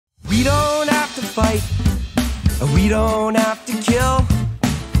fight. We don't have to kill.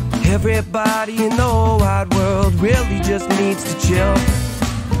 Everybody in the whole wide world really just needs to chill.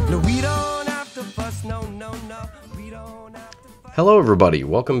 No, we don't have to fuss, no, we don't have to fuss. Hello everybody,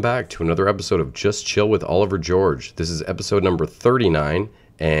 welcome back to another episode of Just Chill with Oliver George. This is episode number 39,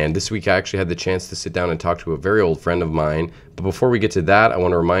 and this week I actually had the chance to sit down and talk to a very old friend of mine. But before we get to that, I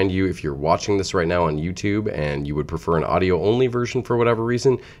want to remind you, if you're watching this right now on YouTube and you would prefer an audio-only version for whatever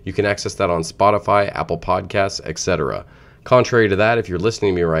reason, you can access that on Spotify, Apple Podcasts, etc. Contrary to that, if you're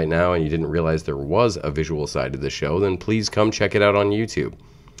listening to me right now and you didn't realize there was a visual side to the show, then please come check it out on YouTube.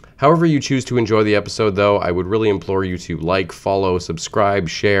 However you choose to enjoy the episode, though, I would really implore you to like, follow, subscribe,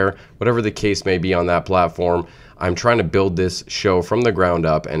 share, whatever the case may be on that platform. I'm trying to build this show from the ground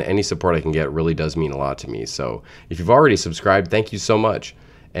up, and any support I can get really does mean a lot to me. So if you've already subscribed, thank you so much.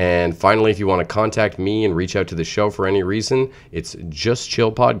 And finally, if you want to contact me and reach out to the show for any reason, it's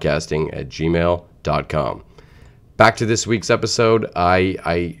justchillpodcasting@gmail.com. Back to this week's episode,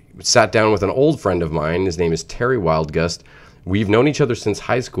 I sat down with an old friend of mine. His name is Thierry Wildgust. We've known each other since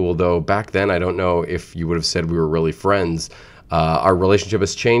high school, though back then I don't know if you would have said we were really friends. Our relationship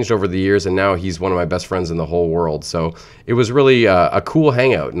has changed over the years, and now he's one of my best friends in the whole world. So it was really a cool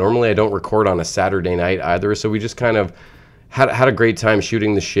hangout. Normally I don't record on a Saturday night either, so we just kind of had a great time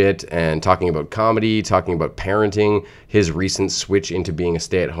shooting the shit and talking about comedy, talking about parenting, his recent switch into being a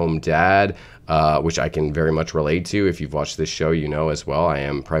stay-at-home dad, which I can very much relate to. If you've watched this show, you know as well, I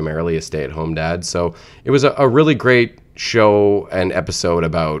am primarily a stay-at-home dad. So it was a really great show and episode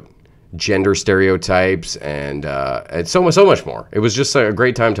about gender stereotypes and so much more. It was just a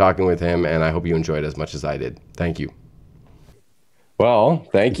great time talking with him, and I hope you enjoyed it as much as I did. Thank you. Well,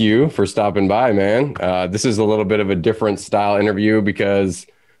 thank you for stopping by, man. This is a little bit of a different style interview because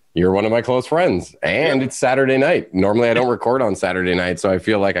you're one of my close friends, and it's Saturday night. Normally I don't record on Saturday night, so I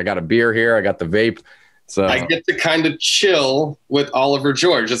feel like I got a beer here, I got the vape. So I get to kind of chill with Oliver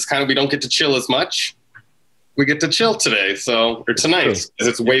George. It's kind of, we don't get to chill as much. We get to chill today, or tonight.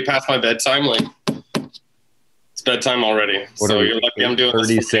 It's way past my bedtime. Like, it's bedtime already. So you're lucky I'm doing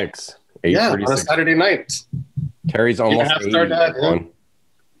 36. This. Yeah, on a Saturday night. Terry's almost 80.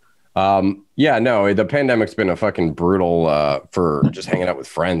 Yeah, no, the pandemic's been a fucking brutal for just hanging out with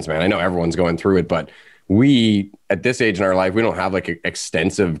friends, man. I know everyone's going through it, but we, at this age in our life, we don't have like an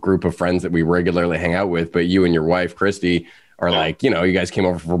extensive group of friends that we regularly hang out with. But you and your wife, Christy, are like, you guys came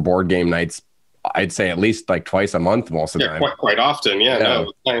over for board game nights, I'd say at least like twice a month most of the time. Quite often. Yeah, no,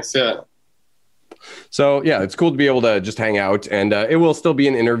 it's nice, yeah. So, yeah, it's cool to be able to just hang out. And it will still be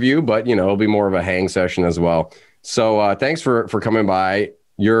an interview, but, it'll be more of a hang session as well. So thanks for coming by.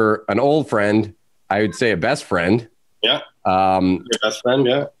 You're an old friend. I would say a best friend. Yeah. Your best friend,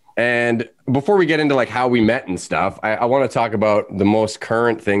 yeah. And before we get into like how we met and stuff, I want to talk about the most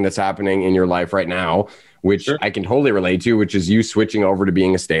current thing that's happening in your life right now, which I can totally relate to, which is you switching over to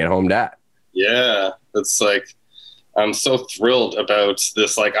being a stay-at-home dad. Yeah. It's like, I'm so thrilled about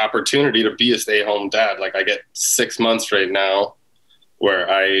this like opportunity to be a stay-at-home dad. Like I get 6 months right now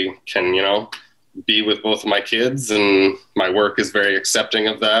where I can, be with both of my kids, and my work is very accepting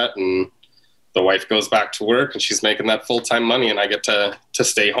of that. And the wife goes back to work and she's making that full-time money, and I get to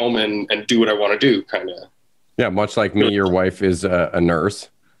stay home and do what I want to do, kind of. Yeah. Much like me, your wife is a nurse.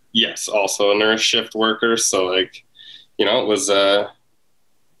 Yes. Also a nurse, shift worker. So like, it was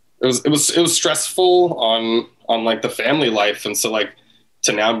stressful on like the family life. And so like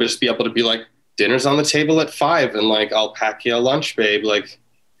to now just be able to be like, dinner's on the table at 5 and like, I'll pack you a lunch, babe. Like,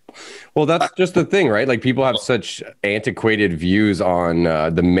 well, that's just the thing, right? Like people have such antiquated views on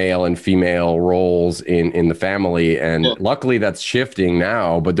the male and female roles in the family. And luckily that's shifting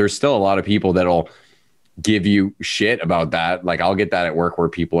now, but there's still a lot of people that'll give you shit about that. Like I'll get that at work where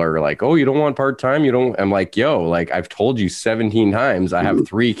people are like, oh, you don't want part-time? You don't. I'm like, yo, like I've told you 17 times, I have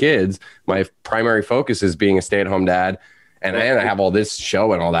 3 kids. My primary focus is being a stay-at-home dad. And I have all this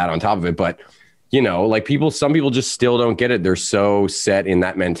show and all that on top of it. But like some people just still don't get it. They're so set in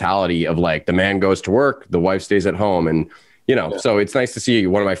that mentality of like the man goes to work, the wife stays at home. And, so it's nice to see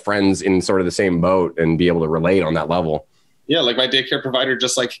one of my friends in sort of the same boat and be able to relate on that level. Yeah. Like my daycare provider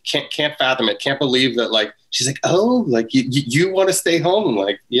just like can't fathom it. Can't believe that. Like, she's like, oh, like you want to stay home? I'm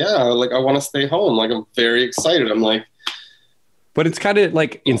like, yeah, like I want to stay home. Like, I'm very excited. I'm like, but it's kind of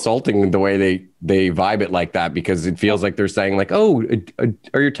like insulting the way they vibe it like that, because it feels like they're saying like, oh,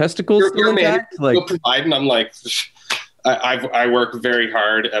 are your testicles still intact? Like, and I'm like, I work very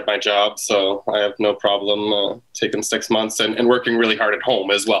hard at my job, so I have no problem taking 6 months and working really hard at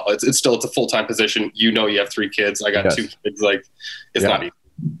home as well. It's a full-time position. You have 3 kids. I got 2 kids. Like, it's not easy.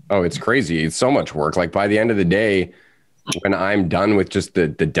 Oh, it's crazy. It's so much work. Like by the end of the day, when I'm done with just the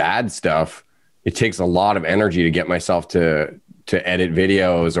dad stuff, it takes a lot of energy to get myself to edit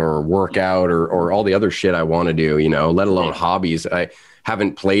videos or work out or all the other shit I want to do, you know, let alone hobbies. I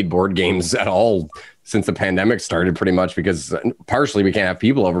haven't played board games at all since the pandemic started, pretty much because partially we can't have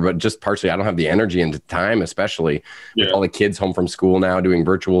people over, but just partially I don't have the energy and the time, especially with all the kids home from school now doing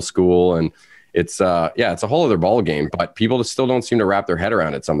virtual school. And it's it's a whole other ball game, but people just still don't seem to wrap their head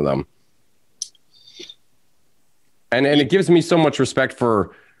around it, some of them. And it gives me so much respect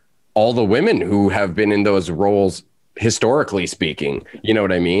for all the women who have been in those roles, historically speaking. You know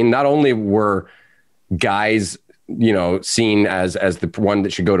what I mean? Not only were guys, you know, seen as the one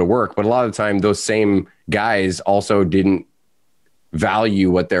that should go to work, but a lot of the time those same guys also didn't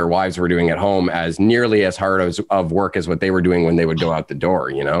value what their wives were doing at home as nearly as hard of work as what they were doing when they would go out the door,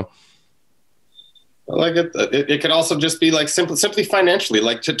 you know? Like it could also just be like simply financially,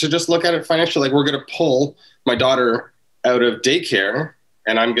 like to just look at it financially. Like we're going to pull my daughter out of daycare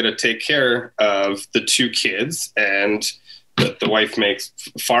and I'm going to take care of the 2 kids, and the wife makes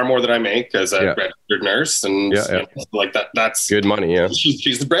far more than I make as a registered nurse. And you know, like that's good money. Yeah.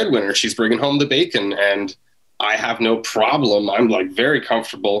 She's the breadwinner. She's bringing home the bacon, and I have no problem. I'm like very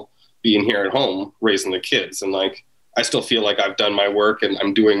comfortable being here at home, raising the kids. And like, I still feel like I've done my work and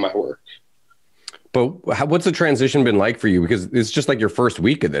I'm doing my work. But what's the transition been like for you? Because it's just like your first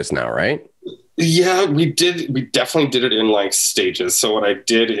week of this now, right? Yeah, we definitely did it in like stages. So what I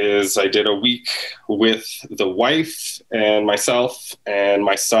did is I did a week with the wife and myself and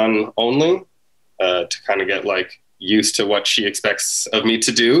my son only, to kind of get like used to what she expects of me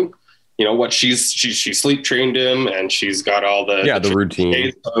to do. You know, what she sleep trained him, and she's got all the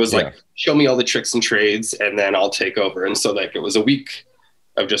routine. So I was like, show me all the tricks and trades and then I'll take over. And so like it was a week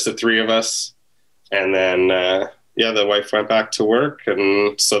of just the 3 of us. And then, the wife went back to work.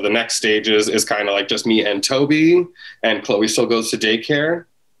 And so the next stage is kind of like just me and Toby, and Chloe still goes to daycare.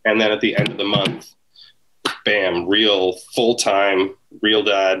 And then at the end of the month, bam, real full-time, real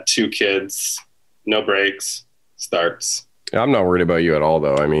dad, 2 kids, no breaks, starts. I'm not worried about you at all,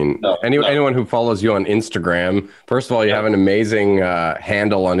 though. I mean, anyone who follows you on Instagram, first of all, you have an amazing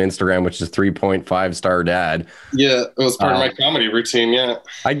handle on Instagram, which is 3.5 star dad. Yeah, it was part of my comedy routine. Yeah,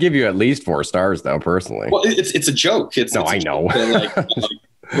 I'd give you at least 4 stars, though, personally. Well, it's a joke. I know.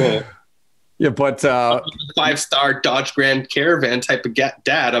 Yeah, but 5-star Dodge Grand Caravan type of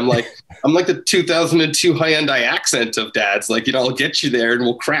dad. I'm like the 2002 Hyundai Accent of dads. Like, you know, I'll get you there and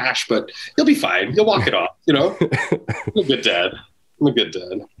we'll crash, but you'll be fine. You'll walk it off. You know, I'm a good dad.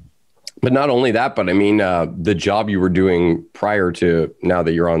 But not only that, but I mean, the job you were doing prior to now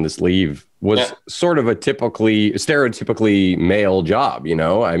that you're on this leave was sort of a stereotypically male job, you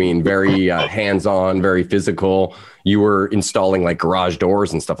know? I mean, very hands-on, very physical. You were installing like garage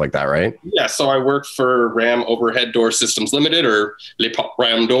doors and stuff like that, right? Yeah, so I work for Ram Overhead Door Systems Limited, or Les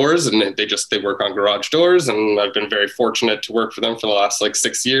Ram Doors, and they work on garage doors, and I've been very fortunate to work for them for the last like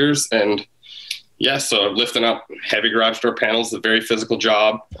 6 years. And yeah, so lifting up heavy garage door panels is a very physical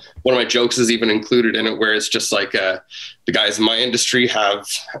job. One of my jokes is even included in it, where it's just like the guys in my industry have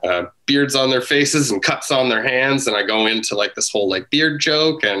beards on their faces and cuts on their hands, and I go into like this whole like beard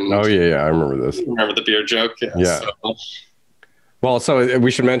joke. And I remember this. Remember the beard joke? Yeah. Well, so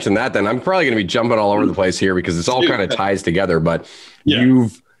we should mention that then. I'm probably going to be jumping all over the place here because it's all kind of ties together. But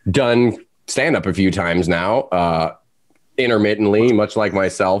you've done stand-up a few times now. Intermittently, much like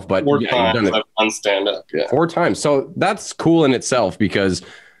myself, but 4 times I've done stand-up. 4 times. So that's cool in itself because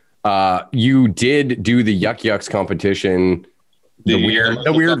you did do the Yuck Yucks competition, the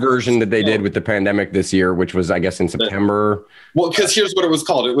weird version that they did with the pandemic this year, which was, I guess, in September. Well, because here's what it was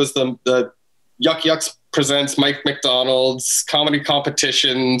called. It was the Yuck Yucks presents Mike McDonald's comedy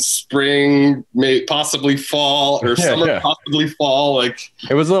competition, spring, possibly fall, or summer, possibly fall. Like,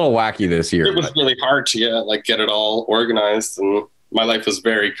 it was a little wacky this year. It was really hard to get it all organized, and my life was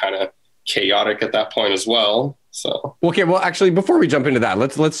very kind of chaotic at that point as well. So okay, well, actually, before we jump into that,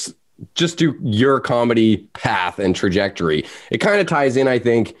 let's just do your comedy path and trajectory. It kind of ties in, I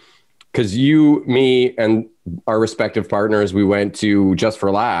think, because you, me, and our respective partners, we went to Just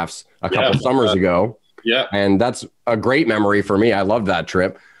for Laughs a couple summers ago. Yeah. And that's a great memory for me. I loved that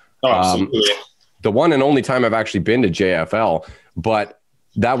trip. Oh, absolutely. The one and only time I've actually been to JFL, but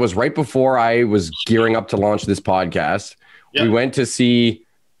that was right before I was gearing up to launch this podcast. Yeah. We went to see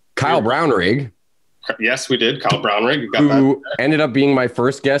Kyle Brownrigg. Yes, we did. Kyle Brownrigg. Who ended up being my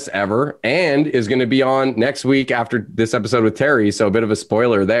first guest ever and is going to be on next week after this episode with Terry. So a bit of a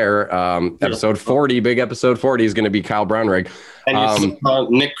spoiler there. Episode 40, big episode 40 is going to be Kyle Brownrigg. And you saw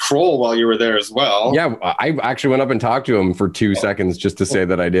Nick Kroll while you were there as well. Yeah, I actually went up and talked to him for 2 seconds just to say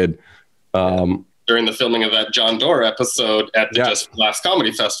that I did. They're during the filming of that John Doerr episode at the Just for Laughs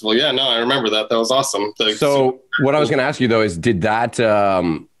Comedy Festival. Yeah, no, I remember that. That was awesome. So what I was going to ask you though is, did that,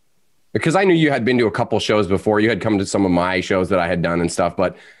 because I knew you had been to a couple shows before, you had come to some of my shows that I had done and stuff,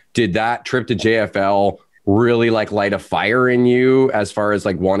 but did that trip to JFL really like light a fire in you as far as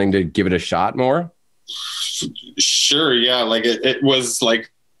like wanting to give it a shot more? Sure. Yeah. Like it was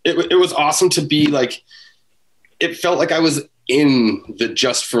like, it was awesome to be like, it felt like I was in the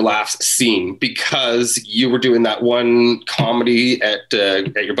Just for Laughs scene because you were doing that one comedy at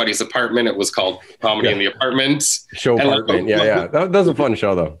your buddy's apartment. It was called Comedy in the Apartment. Show apartment. That was a fun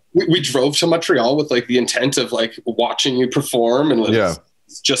show though. We drove to Montreal with like the intent of like watching you perform, and like,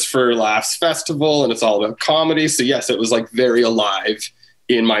 it's Just for Laughs festival, and it's all about comedy. So yes, it was like very alive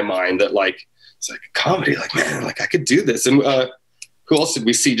in my mind that like, it's like comedy, like, man, like I could do this. And who else did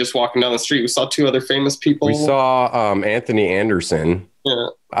we see just walking down the street? We saw two other famous people. We saw Anthony Anderson. Yeah.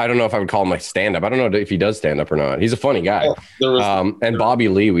 I don't know if I would call him like stand-up. I don't know if he does stand-up or not. He's a funny guy. And Bobby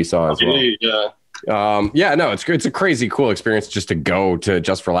Lee we saw as well. Lee, it's a crazy cool experience just to go to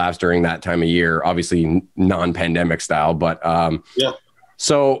Just for Laughs during that time of year, obviously non-pandemic style. But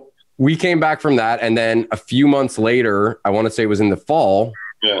so we came back from that, and then a few months later, I want to say it was in the fall,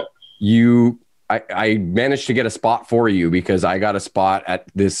 I managed to get a spot for you because I got a spot at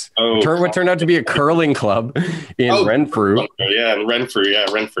this what turned out to be a curling club in Renfrew. Yeah, in Renfrew. Yeah,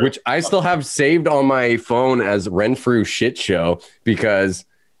 Renfrew. Which I still have saved on my phone as Renfrew Shit Show because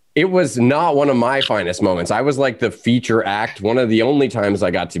it was not one of my finest moments. I was like the feature act, one of the only times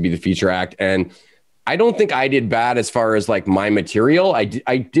I got to be the feature act. And I don't think I did bad as far as like my material. I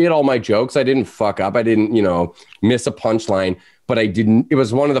did all my jokes. I didn't fuck up. I didn't, miss a punchline. But it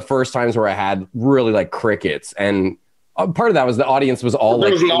was one of the first times where I had really like crickets. And part of that was the audience was all there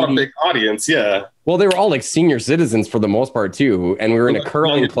was not a big audience. Yeah. Well, they were all like senior citizens for the most part too. And we were in a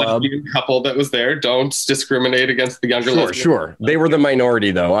curling club. Couple that was there. Don't discriminate against the younger. Sure. They were the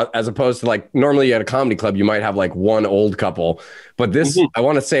minority though, as opposed to like normally at a comedy club, you might have like one old couple, but this, I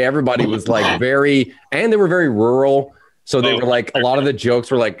want to say everybody was like they were very rural. So they were like, a lot of the jokes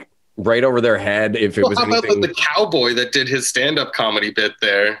were like right over their head. If it was how about the cowboy that did his stand-up comedy bit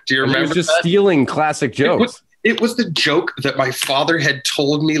there? Do you remember? He was just stealing classic jokes. It was the joke that my father had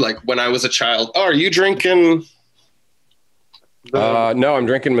told me, like when I was a child. Oh, are you drinking? No, I'm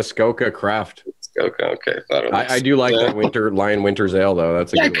drinking Muskoka Craft. Okay. I do like that Lion Winter's Ale though.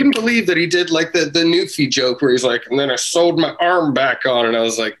 That's I couldn't believe that he did like the Newfie joke where he's like, and then I sewed my arm back on, and I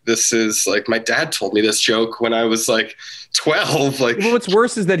was like, this is like my dad told me this joke when I was like 12. Like, well, what's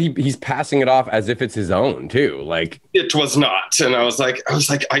worse is that he's passing it off as if it's his own too. Like it was not, and I was like,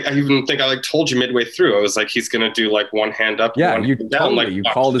 I even think I like told you midway through. I was like, he's gonna do like one hand up, one hand down. Like you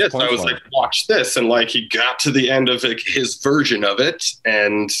called this. I was like, watch this, and like he got to the end of like his version of it,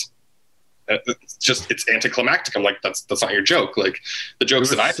 and it's anticlimactic. I'm like, that's not your joke. Like the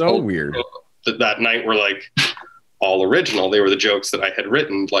jokes that I told weird that night were like all original. They were the jokes that I had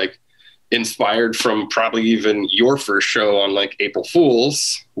written, like inspired from probably even your first show on like April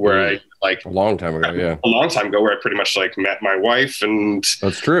Fools, where I like a long time ago, where I pretty much like met my wife and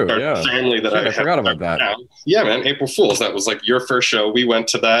that's true, family that I forgot about that. Now. Yeah, man, April Fools. That was like your first show. We went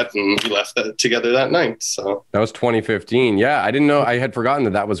to that and we left that together that night. So that was 2015. Yeah, I didn't know. I had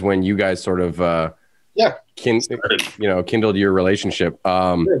forgotten that was when you guys sort of kindled your relationship.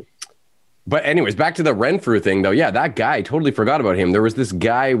 But anyways, back to the Renfrew thing, though. Yeah, that guy, I totally forgot about him. There was this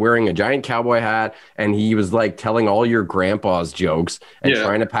guy wearing a giant cowboy hat, and he was like telling all your grandpa's jokes and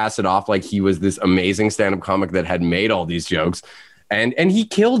trying to pass it off like he was this amazing stand-up comic that had made all these jokes. And he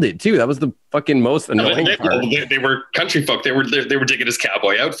killed it, too. That was the fucking most annoying part. They were country folk. They were digging his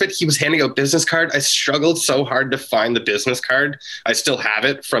cowboy outfit. He was handing out business card. I struggled so hard to find the business card. I still have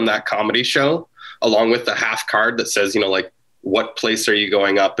it from that comedy show, along with the half card that says, like, what place are you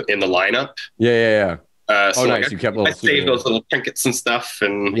going up in the lineup? Yeah. So nice. You kept I saved those little trinkets and stuff.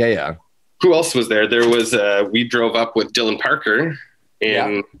 And yeah. Who else was there? There was we drove up with Dylan Parker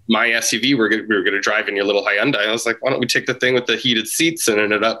in my SUV. We were going to drive in your little Hyundai. I was like, why don't we take the thing with the heated seats, and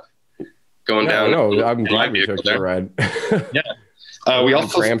ended up going down. No, I'm glad we took the ride. We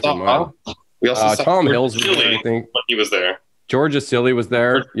also saw Tom Hills was there, I think. He was there. Georgia Silly was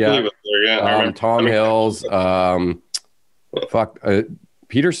there. Tom Hills.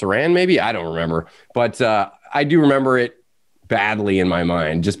 Peter Saran, maybe? I don't remember. But I do remember it badly in my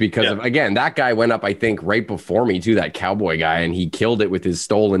mind just because of, again, that guy went up, I think, right before me too, that cowboy guy, and he killed it with his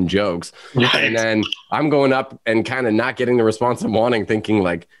stolen jokes. Right. And then I'm going up and kind of not getting the response I'm wanting, thinking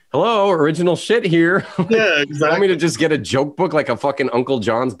like, hello, original shit here. Yeah, exactly. Want me to just get a joke book like a fucking Uncle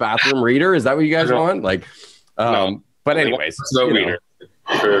John's bathroom reader? Is that what you guys want? Like, no. But anyways,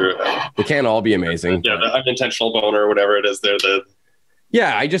 For, They can't all be amazing. yeah, the unintentional boner or whatever it is.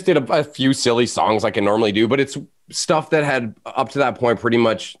 Yeah, I just did a few silly songs like I normally do, but it's stuff that had up to that point pretty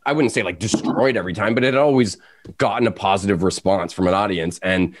much, I wouldn't say like destroyed every time, but it had always gotten a positive response from an audience.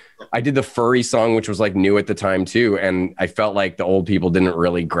 And I did the furry song, which was like new at the time too. And I felt like the old people didn't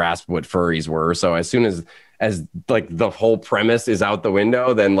really grasp what furries were. So as soon as like the whole premise is out the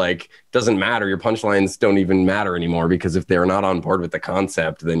window, then like doesn't matter. Your punchlines don't even matter anymore, because if they're not on board with the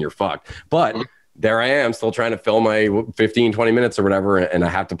concept, then you're fucked. But there I am still trying to fill my 15, 20 minutes or whatever, and I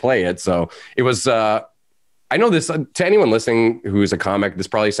have to play it. So it was, I know this to anyone listening who's a comic, this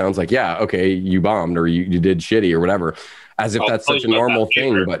probably sounds like, yeah, okay, you bombed or you did shitty or whatever, as if that's such a normal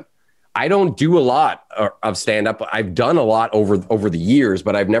thing. But I don't do a lot of stand-up. I've done a lot over the years,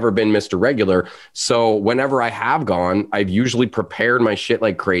 but I've never been Mr. Regular. So whenever I have gone, I've usually prepared my shit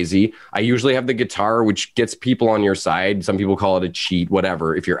like crazy. I usually have the guitar, which gets people on your side. Some people call it a cheat,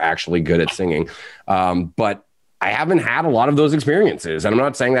 whatever, if you're actually good at singing. But I haven't had a lot of those experiences. And I'm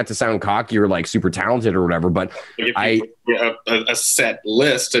not saying that to sound cocky or like super talented or whatever, but a set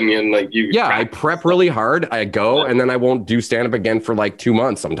list and then like you. Yeah, I prep really hard. I go and then I won't do stand up again for like 2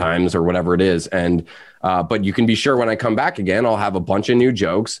 months sometimes or whatever it is. And, but you can be sure when I come back again, I'll have a bunch of new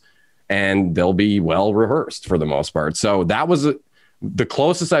jokes and they'll be well rehearsed for the most part. So that was the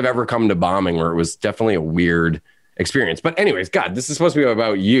closest I've ever come to bombing, where it was definitely a weird experience. But anyways, God, this is supposed to be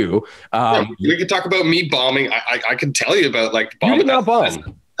about you. We could talk about me bombing. I could tell you about like bombing. You did not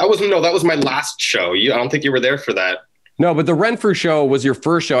bomb. That was my last show. I don't think you were there for that. No, but the Renfrew show was your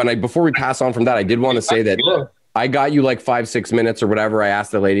first show. And before we pass on from that, I did want to say that I got you like 5-6 minutes or whatever. I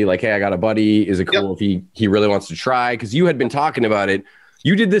asked the lady like, hey, I got a buddy. Is it cool if he really wants to try? Because you had been talking about it.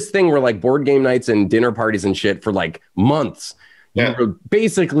 You did this thing where like board game nights and dinner parties and shit for like months. You were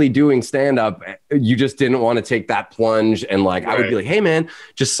basically doing stand-up. You just didn't want to take that plunge. And like, I would be like, hey man,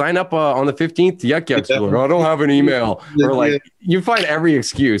 just sign up on the 15th to Yuck Yucks. Like, I don't have an email. Or like, you find every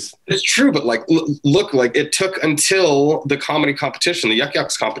excuse. It's true. But like, look, like it took until the comedy competition, the Yuck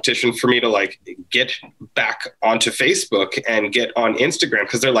Yucks competition, for me to like get back onto Facebook and get on Instagram.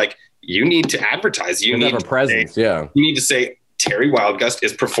 Cause they're like, you need to advertise. You need have a presence. You need to say, Thierry Wildgust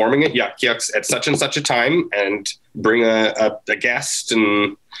is performing at Yuck Yucks at such and such a time, and bring a guest.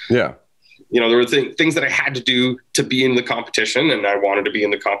 And there were things that I had to do to be in the competition, and I wanted to be in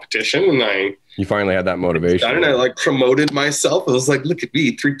the competition, and you finally had that motivation. And I like promoted myself. I was like, look at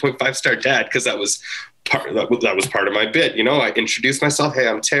me, 3.5-star dad, because that was part of my bit. I introduced myself. Hey,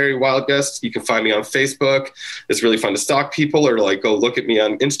 I'm Thierry Wildgust. You can find me on Facebook. It's really fun to stalk people, or like go look at me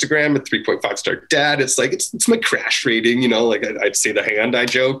on Instagram at 3.5-star dad. It's like it's my crash rating. Like I'd say the hand I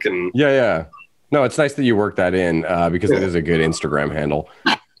joke and No, it's nice that you work that in because it is a good Instagram handle.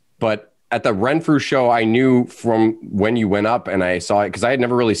 But at the Renfrew show, I knew from when you went up and I saw it, because I had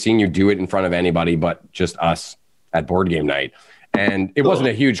never really seen you do it in front of anybody but just us at board game night. And it wasn't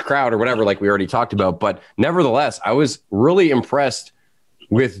a huge crowd or whatever, like we already talked about. But nevertheless, I was really impressed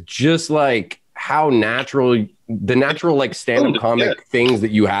with just like how the natural like stand-up comic things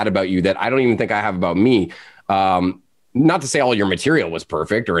that you had about you that I don't even think I have about me. Not to say all your material was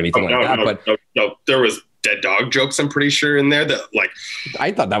perfect or anything but no, there was dead dog jokes, I'm pretty sure, in there that like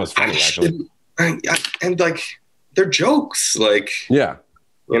I thought that was funny actually. And like they're jokes, like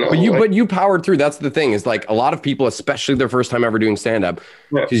But you powered through. That's the thing, is like a lot of people, especially their first time ever doing stand-up,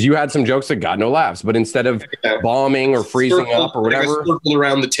 because you had some jokes that got no laughs. But instead of bombing or freezing up or whatever, I circled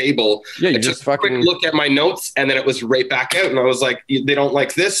around the table. Yeah, you just fucking look at my notes, and then it was right back out. And I was like, they don't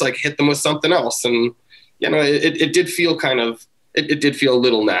like this, like hit them with something else. And it did feel it did feel a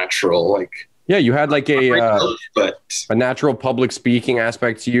little natural, like. Yeah, you had like a natural public speaking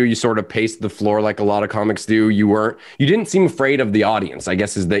aspect to you. You sort of paced the floor like a lot of comics do. You didn't seem afraid of the audience, I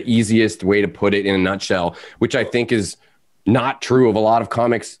guess is the easiest way to put it in a nutshell, which I think is not true of a lot of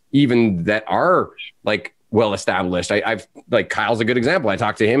comics, even that are like well established. I've like Kyle's a good example. I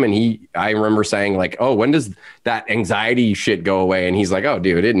talked to him and I remember saying like, oh, when does that anxiety shit go away? And he's like, oh,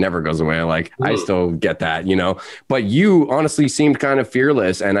 dude, it never goes away. Like I still get that, but you honestly seemed kind of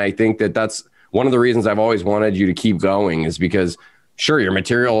fearless. And I think that's one of the reasons I've always wanted you to keep going, is because sure, your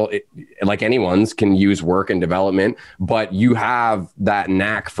material, like anyone's, can use work and development, but you have that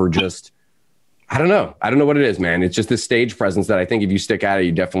knack for just, I don't know what it is, man. It's just this stage presence that I think if you stick at it,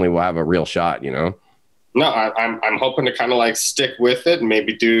 you definitely will have a real shot, No, I'm hoping to kind of like stick with it and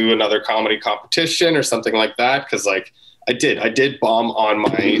maybe do another comedy competition or something like that. Cause like I did bomb on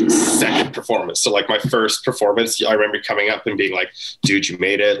my second performance. So like my first performance, I remember coming up and being like, dude, you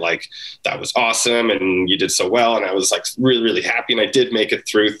made it. Like that was awesome. And you did so well. And I was like really, really happy. And I did make it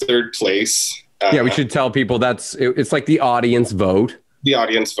through third place. We should tell people it's like the audience vote. the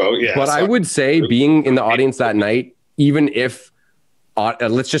audience vote. Yeah. But I would say being in the audience that night, even if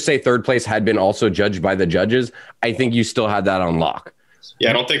let's just say third place had been also judged by the judges, I think you still had that on lock. Yeah,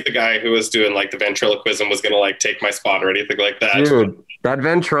 I don't think the guy who was doing like the ventriloquism was going to like take my spot or anything like that. Dude, that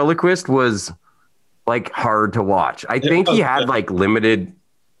ventriloquist was like hard to watch. I think he had like limited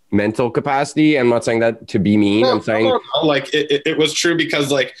mental capacity. I'm not saying that to be mean. I'm saying no. Like it was true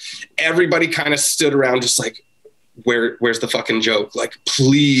because like everybody kind of stood around just like, where's the fucking joke? Like,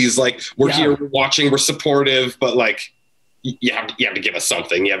 please, like we're here, we're watching, we're supportive, but like you have to give us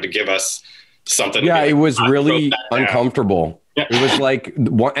something. You have to give us something. Yeah, it was really uncomfortable. Yeah. It was like,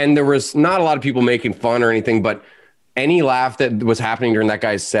 and there was not a lot of people making fun or anything, but any laugh that was happening during that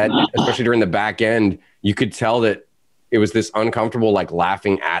guy's set, especially during the back end, you could tell that it was this uncomfortable, like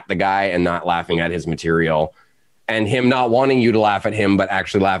laughing at the guy and not laughing at his material, and him not wanting you to laugh at him, but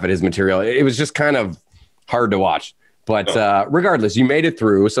actually laugh at his material. It was just kind of hard to watch. But regardless, you made it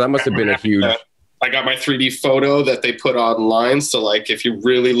through. So that must have been a huge... I got my 3D photo that they put online. So like, if you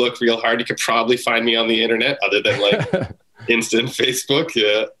really look real hard, you could probably find me on the internet other than like instant Facebook.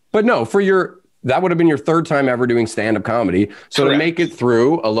 Yeah. But no, that would have been your third time ever doing stand-up comedy. So Correct. To make it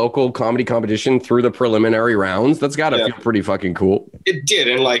through a local comedy competition through the preliminary rounds, that's got to feel pretty fucking cool. It did.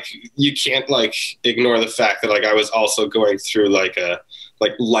 And like, you can't like ignore the fact that like I was also going through like a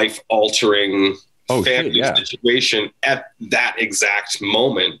like life-altering family situation at that exact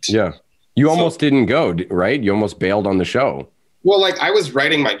moment. Yeah. You almost didn't go, right? You almost bailed on the show. Well, like I was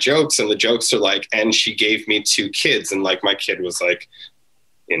writing my jokes and the jokes are like, and she gave me 2 kids. And like, my kid was like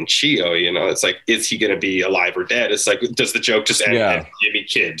in Chio, you know, it's like, is he going to be alive or dead? It's like, does the joke just end and give me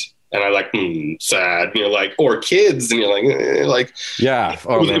kid? And I like, sad, and you're like, or kids. And you're like, yeah.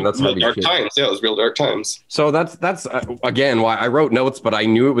 Oh man, that's real dark times. Yeah, it was real dark times. So that's again, why I wrote notes, but I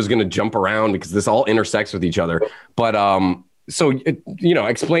knew it was going to jump around because this all intersects with each other. But, so, you know,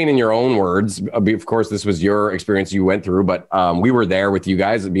 explain in your own words, of course, this was your experience you went through, but we were there with you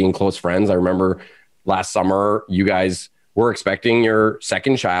guys being close friends. I remember last summer, you guys were expecting your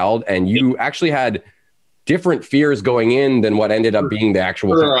second child and you actually had different fears going in than what ended up being the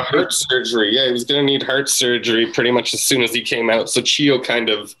actual heart surgery. Yeah, he was going to need heart surgery pretty much as soon as he came out. So Chio kind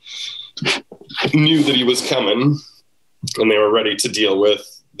of knew that he was coming and they were ready to deal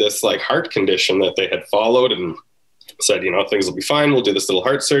with this like heart condition that they had followed and said, you know, things will be fine. We'll do this little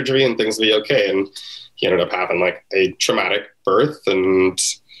heart surgery and things will be okay. And he ended up having like a traumatic birth and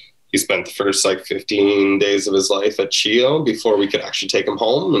he spent the first like 15 days of his life at Chio before we could actually take him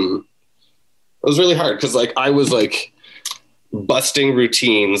home. And it was really hard because like I was like busting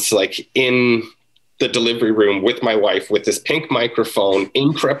routines like in the delivery room with my wife with this pink microphone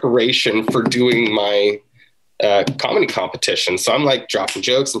in preparation for doing my comedy competition. So I'm like dropping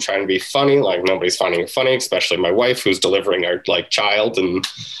jokes and trying to be funny. Like nobody's finding it funny, especially my wife who's delivering our like child. And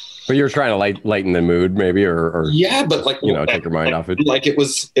but you're trying to lighten the mood maybe or yeah, but like, you know, take your mind off it. Like it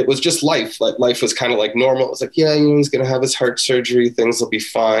was just life. Like life was kind of like normal. It was like, yeah, you know, he's going to have his heart surgery. Things will be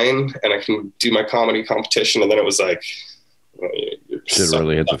fine. And I can do my comedy competition. And then it was like, shit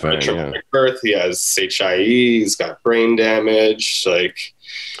really hit the fan. Yeah. Birth. He has HIE. He's got brain damage. Like,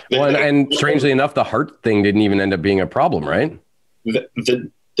 well, and strangely enough, the heart thing didn't even end up being a problem, right?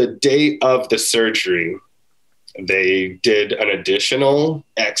 The day of the surgery, they did an additional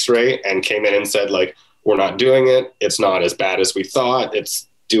X-ray and came in and said, like, we're not doing it. It's not as bad as we thought. It's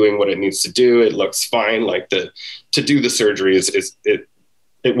doing what it needs to do. It looks fine. Like to do the surgery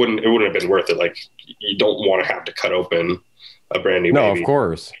it wouldn't have been worth it. Like you don't want to have to cut open a brand new baby. No, of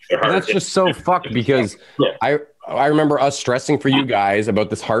course. That's just so fucked because I remember us stressing for you guys about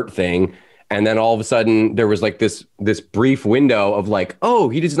this heart thing. And then all of a sudden there was like this brief window of like, oh,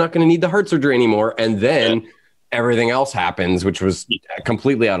 he's not going to need the heart surgery anymore. And then everything else happens, which was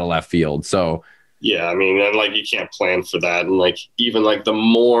completely out of left field. So yeah, I mean, and like you can't plan for that. And like even like the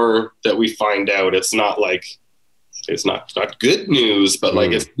more that we find out, it's not good news, but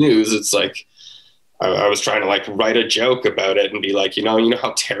like it's news. It's like I was trying to like write a joke about it and be like, you know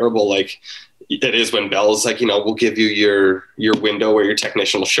how terrible like it is when Bell's like, you know, we'll give you your window where your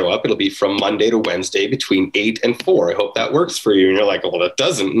technician will show up. It'll be from Monday to Wednesday between 8 and 4. I hope that works for you. And you're like, well, that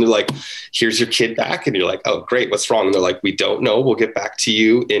doesn't. And they're like, here's your kid back. And you're like, oh, great. What's wrong? And they're like, we don't know. We'll get back to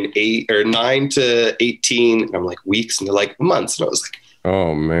you in 9 to 18. And I'm like, weeks. And they're like, months. And I was like,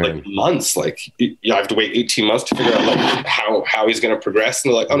 oh man, like months. Like you have to wait 18 months to figure out like how he's going to progress.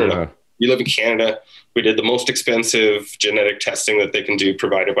 And they're like, oh no. You live in Canada. We did the most expensive genetic testing that they can do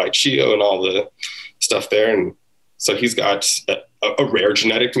provided by Chio and all the stuff there. And so he's got a rare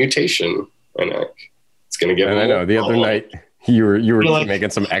genetic mutation and it's going to give him. And I know the other night You were like,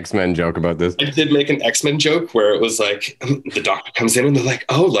 making some X-Men joke about this. I did make an X-Men joke where it was like the doctor comes in and they're like,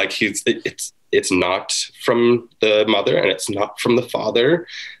 oh, like it's not from the mother and it's not from the father.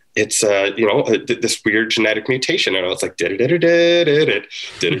 It's this weird genetic mutation, and it's like and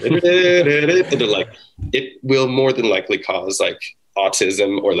they're like, it will more than likely cause like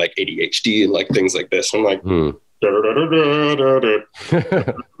autism or like ADHD and like things like this. I'm like, Less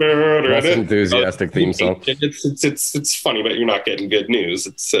enthusiastic theme song. It's funny, but you're not getting good news.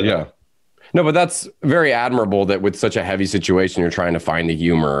 It's yeah. No, but that's very admirable that with such a heavy situation, you're trying to find the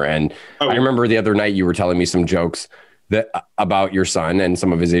humor. And I remember the other night you were telling me some jokes that about your son and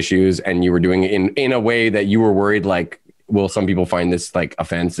some of his issues, and you were doing it in a way that you were worried, like, will some people find this like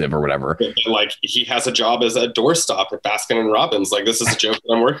offensive or whatever? Like, he has a job as a doorstop at Baskin and Robbins. Like, this is a joke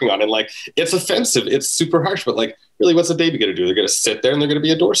that I'm working on, and like, it's offensive. It's super harsh, but like, really, what's a baby going to do? They're going to sit there and they're going to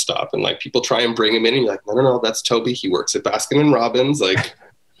be a doorstop, and like, people try and bring him in, and you're like, no, that's Toby. He works at Baskin and Robbins. Like,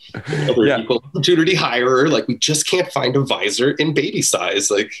 other people, opportunity hirer. Like, we just can't find a visor in baby size.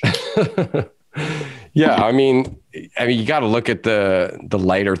 Like. Yeah, I mean, you got to look at the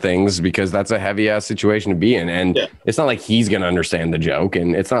lighter things, because that's a heavy ass situation to be in, and it's not like he's going to understand the joke,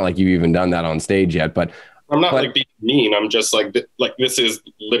 and it's not like you've even done that on stage yet. But I'm not like being mean. I'm just like this is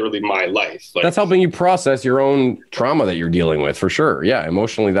literally my life. Like, that's helping you process your own trauma that you're dealing with, for sure. Yeah,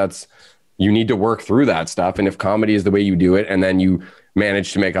 emotionally, you need to work through that stuff, and if comedy is the way you do it, and then you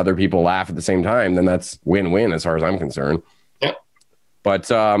manage to make other people laugh at the same time, then that's win-win as far as I'm concerned.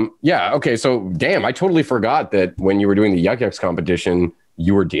 But okay. So damn, I totally forgot that when you were doing the Yuck Yucks competition,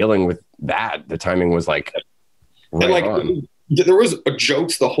 you were dealing with that. The timing was like right and like on. There was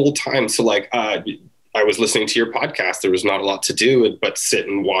jokes the whole time. So like I was listening to your podcast. There was not a lot to do but sit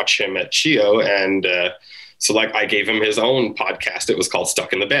and watch him at Chio, and so like I gave him his own podcast. It was called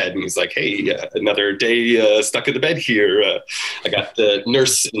Stuck in the Bed, and he's like, "Hey, another day stuck in the bed here." I got the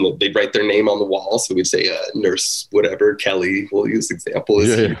nurse, and they'd write their name on the wall, so we'd say nurse whatever Kelly. We'll use example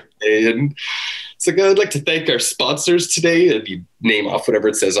is here today. And it's like, I'd like to thank our sponsors today, and you name off whatever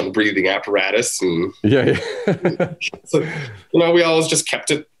it says on breathing apparatus, and so we always just kept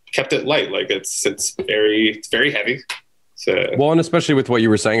it light. Like it's very heavy. So well, and especially with what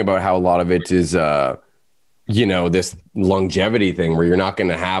you were saying about how a lot of it is. This longevity thing where you're not going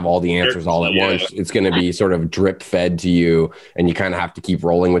to have all the answers all at once. It's going to be sort of drip fed to you, and you kind of have to keep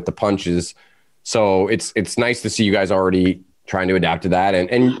rolling with the punches. So it's nice to see you guys already trying to adapt to that.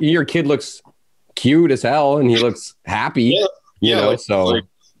 And your kid looks cute as hell, and he looks happy, like,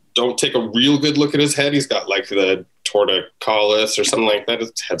 don't take a real good look at his head. He's got like the torticollis or something like that.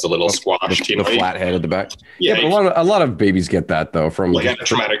 His head's a little squashed. The flat head at the back. Yeah, but a lot of babies get that though. From like had a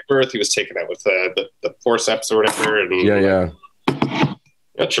traumatic birth. He was taken out with the forceps or whatever. And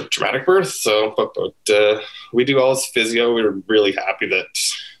traumatic birth. So, but we do all this physio. We were really happy that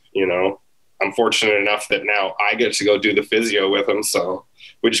I'm fortunate enough that now I get to go do the physio with him. So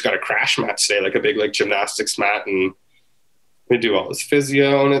we just got a crash mat today, like a big like gymnastics mat, and we do all this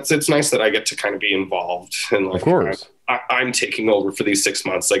physio, and it's nice that I get to kind of be involved. And like, of course, I'm taking over for these 6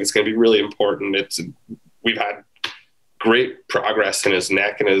 months. Like, it's going to be really important. We've had great progress in his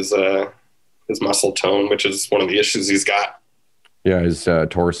neck and his muscle tone, which is one of the issues he's got. Yeah, his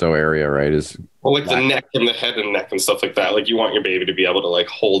torso area, right? The neck and the head and neck and stuff like that. Like, you want your baby to be able to like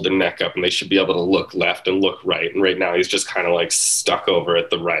hold the neck up, and they should be able to look left and look right. And right now he's just kind of like stuck over at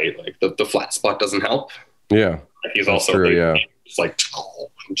the right. Like the flat spot doesn't help. Yeah. He's also true, it's like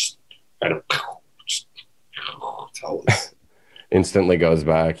just kind of instantly goes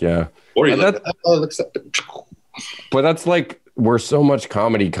back. Yeah. Or but that's like where so much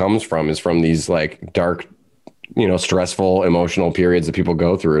comedy comes from, is from these like dark, stressful emotional periods that people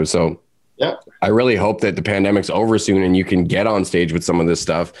go through. So yeah, I really hope that the pandemic's over soon and you can get on stage with some of this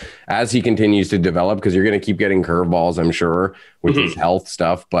stuff as he continues to develop, because you're going to keep getting curveballs, I'm sure, with his health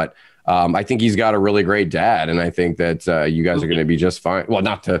stuff. But I think he's got a really great dad, and I think that you guys are going to be just fine. Well,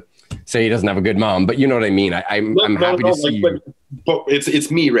 not to say he doesn't have a good mom, but you know what I mean. I'm happy to see you. But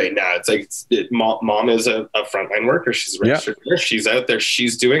it's me right now. It's like mom is a frontline worker. She's a registered nurse. She's out there.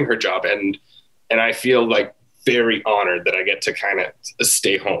 She's doing her job, and I feel like very honored that I get to kind of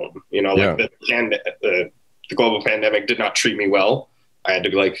stay home. The global pandemic did not treat me well. I had to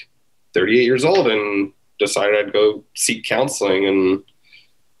be like 38 years old and decided I'd go seek counseling, and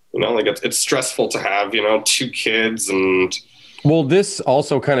it's stressful to have, 2 kids. And well, this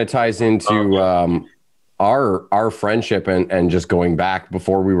also kind of ties into our friendship and just going back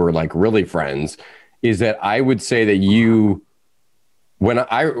before we were like really friends, is that I would say that you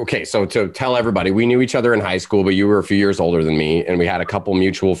Okay, so to tell everybody, we knew each other in high school, but you were a few years older than me, and we had a couple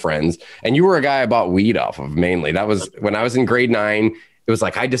mutual friends, and you were a guy I bought weed off of mainly. That was when I was in grade 9. It was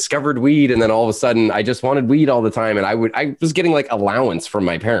like I discovered weed, and then all of a sudden I just wanted weed all the time, and I was getting like allowance from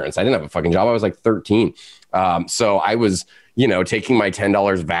my parents. I didn't have a fucking job. I was like 13. So I was, taking my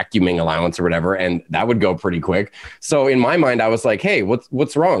 $10 vacuuming allowance or whatever, and that would go pretty quick. So in my mind, I was like, hey,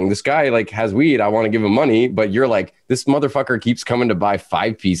 what's wrong? This guy like has weed. I want to give him money, but you're like, this motherfucker keeps coming to buy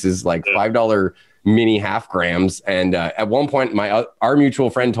 5 pieces, like $5 mini half grams. And at one point, our mutual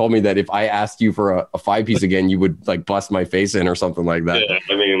friend told me that if I asked you for a 5-piece again, you would like bust my face in or something like that. Yeah,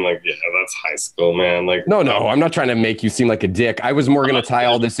 I mean, like, yeah, that's high school, man. Like, no, I'm not trying to make you seem like a dick. I was more going to tie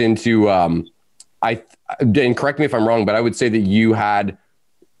all this into, and correct me if I'm wrong, but I would say that you had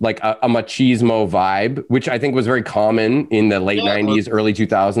like a machismo vibe, which I think was very common in the late 90s, early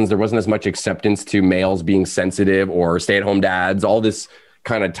 2000s. There wasn't as much acceptance to males being sensitive or stay-at-home dads. All this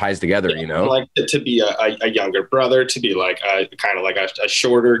kind of ties together, like to be a younger brother, to be like kind of like a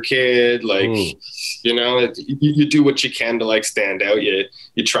shorter kid, like you do what you can to like stand out. You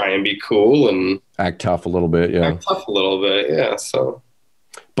try and be cool and act tough a little bit. Yeah. So,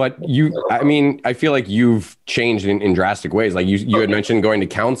 but I mean, I feel like you've changed in drastic ways. Like you had mentioned going to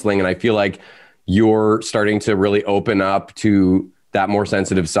counseling, and I feel like you're starting to really open up to that more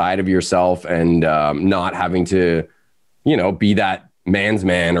sensitive side of yourself, and not having to, be that man's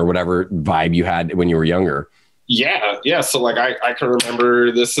man or whatever vibe you had when you were younger. Yeah. So like I can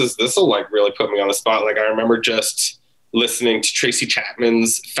remember this will like really put me on the spot. Like I remember just listening to Tracy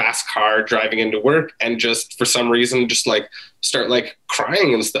Chapman's Fast Car driving into work, and just for some reason just like start like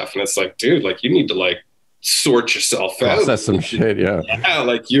crying and stuff. And it's like, dude, like you need to like sort yourself out. That's some shit. Yeah.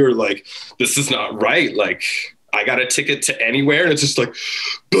 Like you're like, this is not right. Like I got a ticket to anywhere, and it's just like,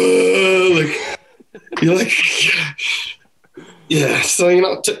 like you're like, yeah. So,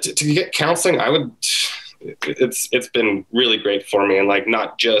 to get counseling, it's been really great for me. And like,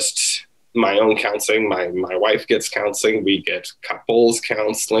 not just my own counseling, my wife gets counseling. We get couples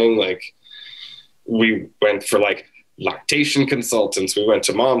counseling. Like we went for like lactation consultants. We went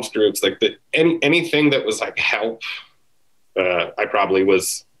to mom's groups, like anything that was like help. I probably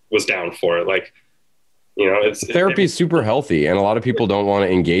was down for it. Like, therapy is super healthy, and a lot of people don't want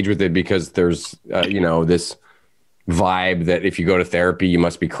to engage with it because there's, this vibe that if you go to therapy, you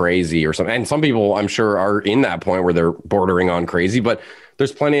must be crazy or something. And some people, I'm sure, are in that point where they're bordering on crazy, but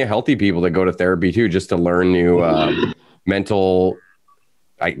there's plenty of healthy people that go to therapy too, just to learn new mental,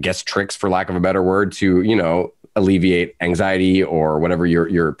 I guess, tricks, for lack of a better word, to, alleviate anxiety or whatever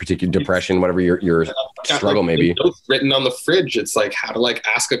your particular depression, whatever your struggle may be. Notes written on the fridge. It's like how to like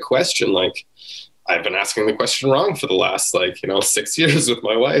ask a question. Like I've been asking the question wrong for the last 6 years with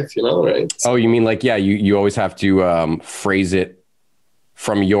my wife, right? Oh, you mean like, yeah, you always have to phrase it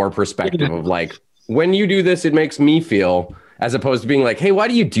from your perspective of like, when you do this, it makes me feel, as opposed to being like, hey, why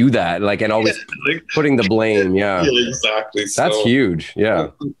do you do that? Like, and always putting the blame. Yeah, exactly. That's huge. Yeah.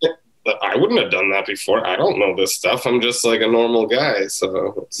 I wouldn't have done that before. I don't know this stuff. I'm just like a normal guy.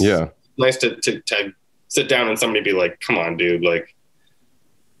 So it's nice to sit down and somebody be like, come on, dude. Like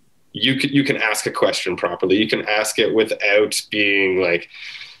you can ask a question properly. You can ask it without being like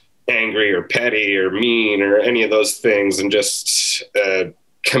angry or petty or mean or any of those things, and just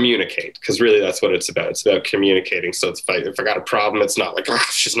communicate. Because really that's what it's about. It's about communicating. So it's if I got a problem, it's not like, oh,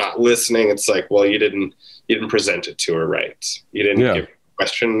 she's not listening. It's like, well, you didn't present it to her right. You didn't give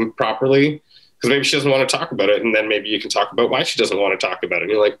question properly, because maybe she doesn't want to talk about it, and then maybe you can talk about why she doesn't want to talk about it,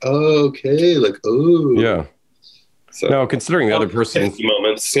 and you're like, oh, okay, like, oh yeah. So no, considering the other person's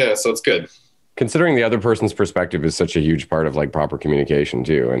moments, so it's good. Considering the other person's perspective is such a huge part of like proper communication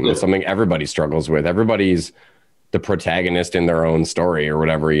too, and it's something everybody struggles with. Everybody's the protagonist in their own story or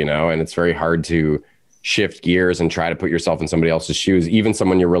whatever, and it's very hard to shift gears and try to put yourself in somebody else's shoes, even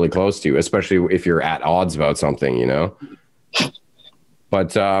someone you're really close to, especially if you're at odds about something,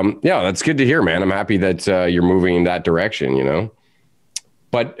 But that's good to hear, man. I'm happy that you're moving in that direction,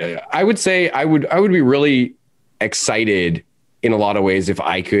 But I would say I would be really excited in a lot of ways if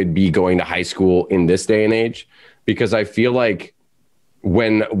I could be going to high school in this day and age, because I feel like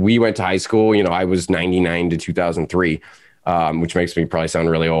when we went to high school, I was 99 to 2003, which makes me probably sound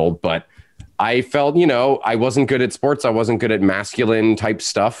really old, but I felt, I wasn't good at sports. I wasn't good at masculine type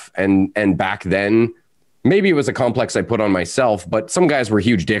stuff. And back then, maybe it was a complex I put on myself, but some guys were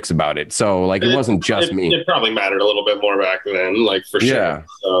huge dicks about it. So like, it wasn't just me. It probably mattered a little bit more back then, like for sure. Yeah.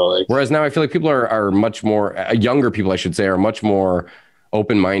 So, like, whereas now I feel like people are much more, younger people, I should say, are much more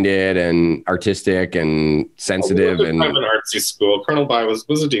open-minded and artistic and sensitive. And I'm an artsy school. Colonel By was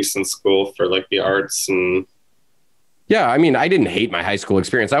a decent school for like the arts, and Yeah, I mean, I didn't hate my high school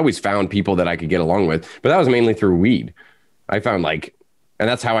experience. I always found people that I could get along with, but that was mainly through weed. I found like, and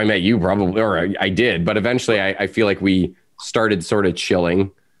that's how I met you probably, or I did, but eventually I feel like we started sort of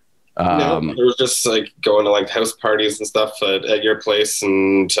chilling. No, it was just like going to like house parties and stuff at your place,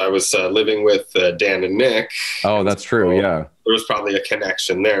 and I was living with Dan and Nick. Oh, that's true. Yeah, there was probably a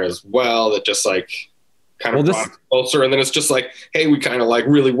connection there as well that just like kind of brought us closer. And then it's just like, hey, we kind of like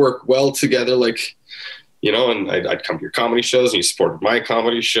really work well together, like, you know. And I'd come to your comedy shows, and you supported my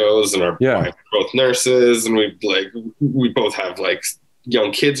comedy shows, and our wives were both nurses, and we both have like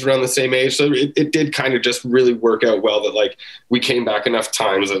young kids around the same age, so it did kind of just really work out well that like we came back enough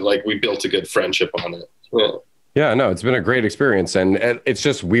times that like we built a good friendship on it. Yeah, no, it's been a great experience, and it's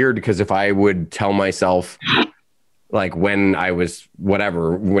just weird because if I would tell myself like when I was when I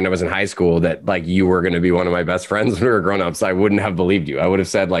was in high school that like you were going to be one of my best friends when we were grown-ups, I wouldn't have believed you. I would have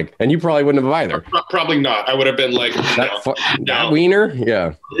said like, and you probably wouldn't have either. Probably not. I would have been like that wiener.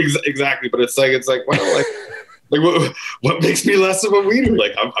 Yeah, exactly. But it's like well, like what makes me less of a weeder?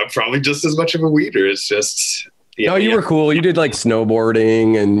 Like I'm probably just as much of a weeder. It's just you were cool. You did like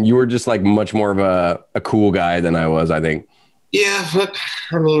snowboarding, and you were just like much more of a cool guy than I was, I think. Yeah, but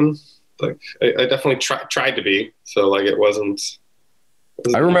I mean, like I definitely tried to be. So like it wasn't.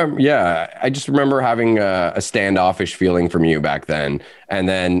 I remember. Yeah, I just remember having a standoffish feeling from you back then, and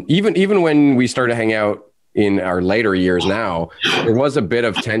then even when we started to hang out in our later years, now there was a bit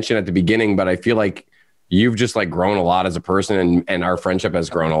of tension at the beginning, but I feel like you've just like grown a lot as a person, and our friendship has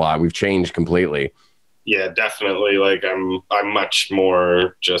grown a lot. We've changed completely. Yeah, definitely. Like I'm much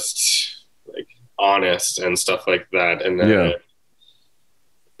more just like honest and stuff like that. And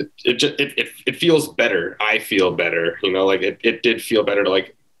it feels better. I feel better, you know, like it did feel better to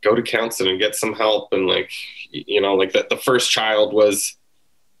like go to counseling and get some help. And like, you know, like the first child was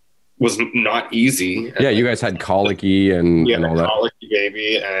not easy. Yeah. You guys had colicky and all that. Colicky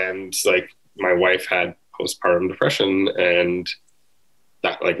baby. And like my wife had postpartum depression, and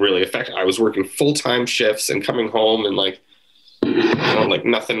that like really affected. I was working full-time shifts and coming home, and like, you know, like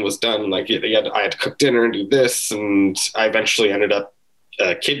nothing was done. Like I had to cook dinner and do this, and I eventually ended up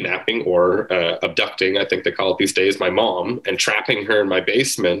kidnapping or abducting, I think they call it these days, my mom, and trapping her in my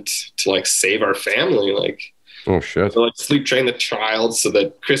basement to like save our family. Like, oh shit! So, like sleep train the child so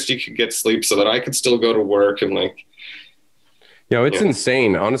that Christy could get sleep, so that I could still go to work, and like. You know, it's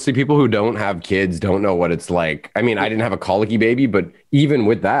insane. Honestly, people who don't have kids don't know what it's like. I mean, I didn't have a colicky baby, but even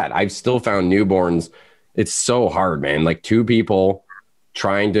with that, I've still found newborns. It's so hard, man. Like two people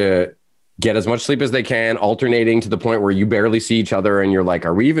trying to get as much sleep as they can, alternating to the point where you barely see each other. And you're like,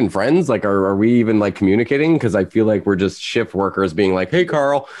 are we even friends? Like, are we even like communicating? Because I feel like we're just shift workers being like, hey,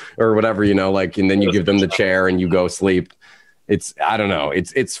 Carl, or whatever, you know, like, and then you give them the chair and you go sleep. I don't know.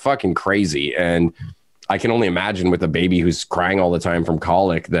 It's fucking crazy. And I can only imagine with a baby who's crying all the time from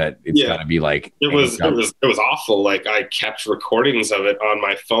colic that it's got to be like it was awful. Like I kept recordings of it on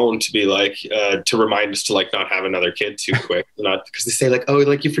my phone to be like to remind us to like not have another kid too quick, not because they say like, oh,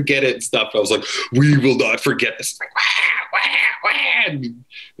 like you forget it and stuff. I was like, we will not forget this. Like, it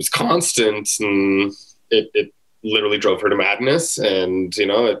was constant, and it literally drove her to madness, and you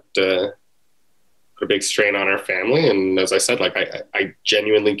know it put a big strain on our family. And as I said, like I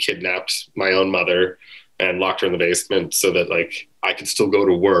genuinely kidnapped my own mother and locked her in the basement so that like I could still go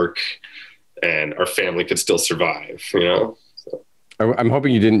to work and our family could still survive, you know? So. I'm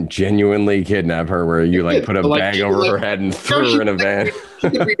hoping you didn't genuinely kidnap her where you like put a bag over her head and threw her in a van. She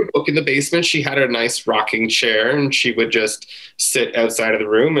could read a book in the basement. She had a nice rocking chair, and she would just sit outside of the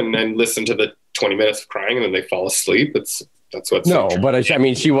room and then listen to the 20 minutes of crying, and then they fall asleep. That's what's but I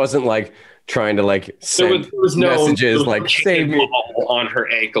mean, she wasn't like trying to like send there was messages like save me on her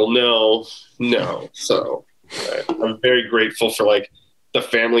ankle. No. So I'm very grateful for like the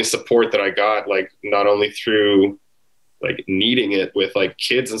family support that I got, like not only through like needing it with like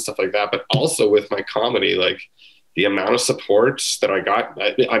kids and stuff like that, but also with my comedy. Like the amount of support that I got,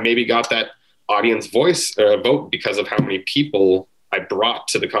 I maybe got that audience vote because of how many people I brought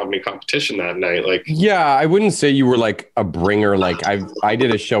to the comedy competition that night. Like, yeah, I wouldn't say you were like a bringer. Like I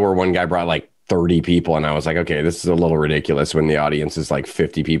did a show where one guy brought like 30 people, and I was like, okay, this is a little ridiculous when the audience is like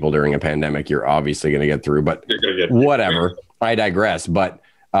 50 people during a pandemic. You're obviously going to get through, but whatever. I digress. But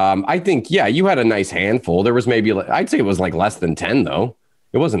I think, yeah, you had a nice handful. There was maybe, I'd say it was like less than 10 though.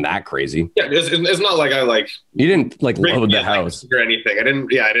 It wasn't that crazy. Yeah, it's not like I like. You didn't like load the house or anything. I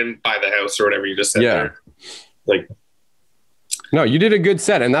didn't buy the house or whatever. You just said there. Like. No, you did a good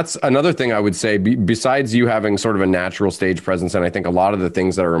set. And that's another thing I would say, besides you having sort of a natural stage presence. And I think a lot of the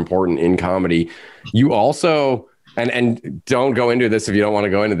things that are important in comedy, you also, and don't go into this if you don't want to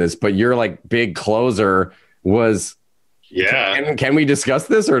go into this, but your like big closer was Yeah. And can we discuss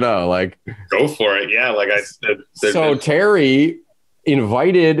this or no? Like, Go for it. Yeah. Like I said. so Terry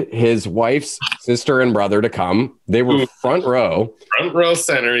invited his wife's sister and brother to come. They were front row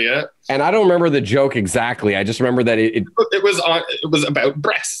center. Yeah. And I don't remember the joke exactly. I just remember that it was about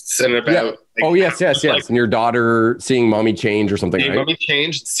breasts and about. Yeah. Like, oh yes. like, And your daughter seeing mommy change or something. seeing Right? mommy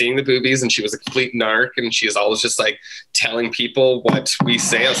change, seeing the boobies, and she was a complete narc, and she is always just like telling people what we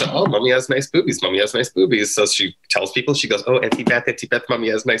say. I was like, oh, mommy has nice boobies. Mommy has nice boobies. So she tells people, she goes, oh, Auntie Beth, mommy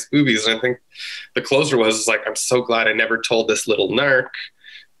has nice boobies. And I think the closer was like, I'm so glad I never told this little narc,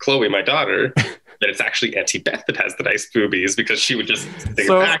 Chloe, my daughter, that it's actually Auntie Beth that has the nice boobies, because she would just think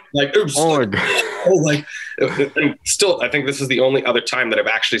back like, oops. And still, I think this is the only other time that I've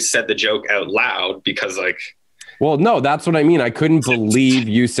actually said the joke out loud, because like, well, no, that's what I mean. I couldn't believe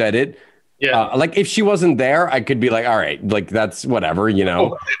you said it. Yeah. Like if she wasn't there, I could be like, all right, like that's whatever, you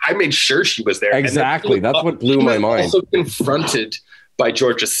know. I made sure she was there. Exactly. That's what blew my mind. Also confronted by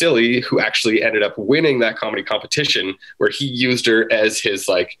Georgia Silly, who actually ended up winning that comedy competition, where he used her as his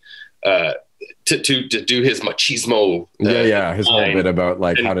like to do his machismo. His whole bit about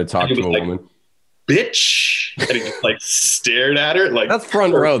like how to talk to a woman. Bitch, and he just like stared at her like, that's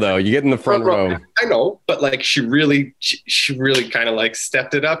front row though. You get in the front row. I know, but like she really kind of like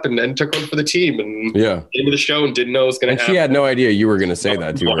stepped it up and then took one for the team and came to the show and didn't know it was going to happen. She had no idea you were going to say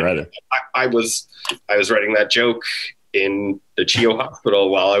that to her either. I was writing that joke in the Chio hospital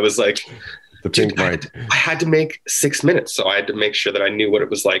while I was like, the pink mic. I had to make 6 minutes, so I had to make sure that I knew what it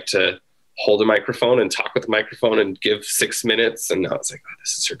was like to hold a microphone and talk with the microphone and give 6 minutes. And I was like, oh,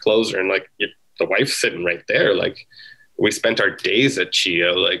 this is your closer, and like the wife's sitting right there. Like we spent our days at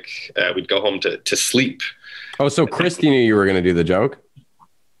Chio. Like we'd go home to sleep. Oh, so Christy knew you were going to do the joke?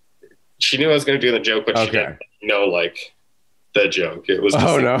 She knew I was going to do the joke, but she didn't know like the joke. It was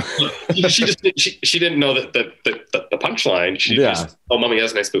just, she didn't know that the punchline. She just, oh, mommy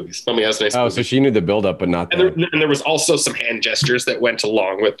has nice boobies. Mommy has nice boobies. So she knew the buildup, but not and there was also some hand gestures that went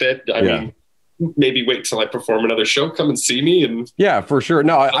along with it. I mean, maybe wait till I perform another show, come and see me. And yeah, for sure.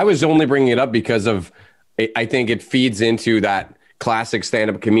 No, I was only bringing it up because of, I think it feeds into that classic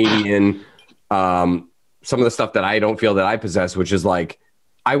stand-up comedian, some of the stuff that I don't feel that I possess, which is like,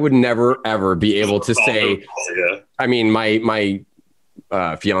 I would never, ever be able to say, I mean, my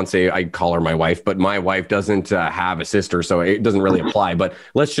fiance, I call her my wife, but my wife doesn't have a sister, so it doesn't really apply. But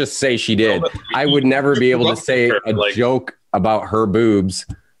let's just say she did. I would never be able to say a joke about her boobs,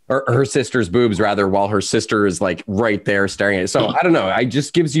 or her sister's boobs rather, while her sister is like right there staring at it. So I don't know. It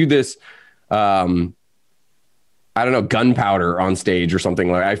just gives you this, I don't know, gunpowder on stage or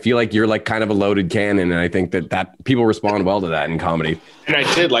something. Like I feel like you're like kind of a loaded cannon, and I think that people respond well to that in comedy. And I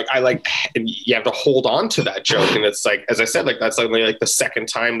did and you have to hold on to that joke, and it's like, as I said, like that's only like the second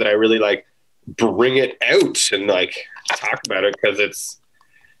time that I really like bring it out and like talk about it, because it's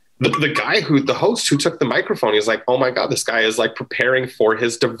the host who took the microphone. He's like, oh my God, this guy is like preparing for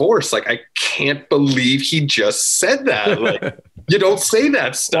his divorce. Like, I can't believe he just said that. Like, you don't say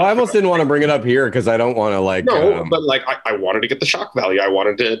that stuff. Well, I almost didn't want to bring it up here because I don't want to like. No, but like, I wanted to get the shock value. I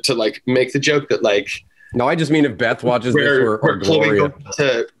wanted to like make the joke that like. No, I just mean if Beth watches this or Gloria.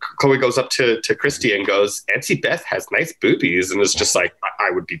 Chloe goes up to Christy and goes, Auntie Beth has nice boobies. And it's just like,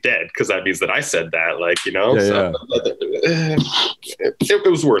 I would be dead, because that means that I said that, like, you know?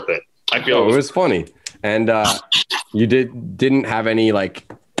 It was worth it. I feel it was funny. And you didn't have any like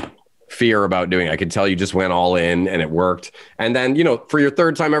fear about doing it. I could tell you just went all in and it worked. And then, you know, for your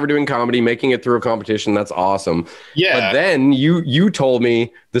third time ever doing comedy, making it through a competition, that's awesome. Yeah. But then you told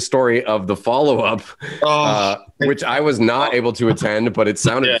me the story of the follow-up, which I was not able to attend, but it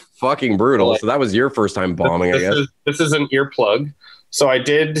sounded fucking brutal. So that was your first time bombing, I guess. This is an earplug. So I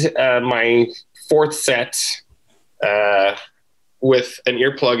did my fourth set with an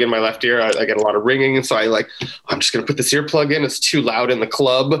earplug in my left ear. I get a lot of ringing. And so I'm just going to put this earplug in. It's too loud in the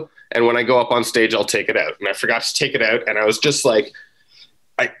club. And when I go up on stage, I'll take it out. And I forgot to take it out. And I was just like,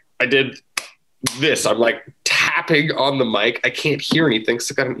 I did this. I'm like tapping on the mic. I can't hear anything,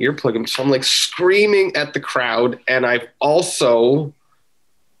 so I got an earplug in. So I'm like screaming at the crowd. And I've also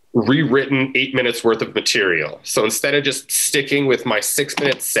rewritten 8 minutes worth of material. So instead of just sticking with my 6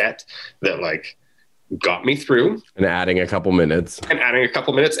 minute set that like got me through, and adding a couple minutes,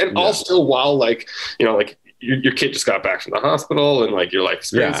 and also while like, you know, like your kid just got back from the hospital and like your life is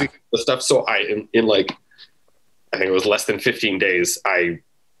crazy, the stuff. So in like, I think it was less than 15 days, I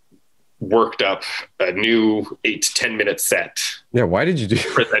worked up a new 8 to 10 minute set. Yeah. Why did you do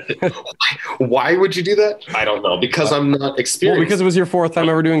that? Why would you do that? I don't know. Because I'm not experienced. Well, because it was your fourth time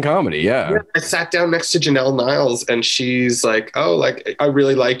ever doing comedy. Yeah. I sat down next to Janelle Niles and she's like, oh, like, I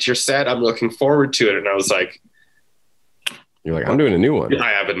really liked your set. I'm looking forward to it. And I was like, You're like, I'm doing a new one.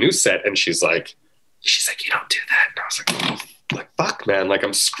 I have a new set. And she's like, you don't do that. And I was like, oh, like, fuck, man. Like,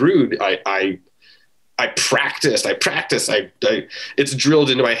 I'm screwed. I practiced. It's drilled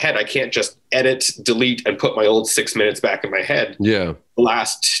into my head. I can't just edit, delete, and put my old 6 minutes back in my head. Yeah. The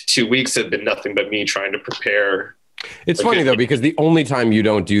last 2 weeks have been nothing but me trying to prepare. It's funny though, because the only time you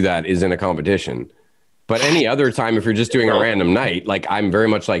don't do that is in a competition. But any other time, if you're just doing a random night, like I'm very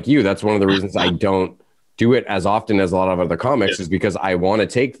much like you, that's one of the reasons I don't do it as often as a lot of other comics, is because I want to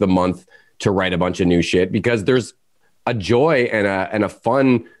take the month to write a bunch of new shit, because there's a joy and a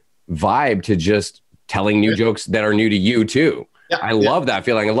fun vibe to just telling new jokes that are new to you too. Yeah, I love that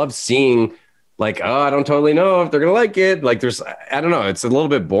feeling. I love seeing like, oh, I don't totally know if they're going to like it. Like I don't know. It's a little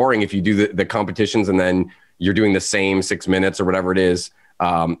bit boring if you do the competitions and then you're doing the same 6 minutes or whatever it is.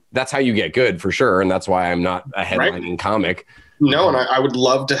 That's how you get good for sure. And that's why I'm not a headlining comic. No. And I would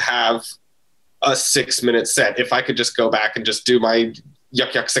love to have a 6 minute set. If I could just go back and just do my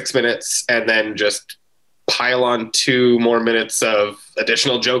yuck 6 minutes and then just pile on 2 more minutes of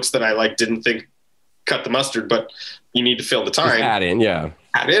additional jokes that I didn't think cut the mustard, but you need to fill the time. Just add in.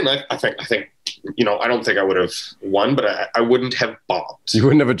 I think, I don't think I would have won, but I wouldn't have bombed. You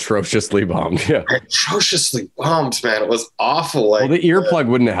wouldn't have atrociously bombed. Yeah. Atrociously bombed, man. It was awful. Well, the earplug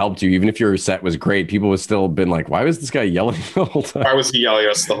wouldn't have helped you. Even if your set was great, people would still have been like, why was this guy yelling the whole time? Why was he yelling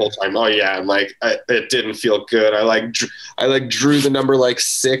at us the whole time? Oh yeah. And it didn't feel good. I drew the number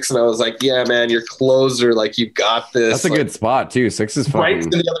 6 and I was like, yeah, man, you're closer. Like you got this. That's a good spot too. 6 is fun. Right.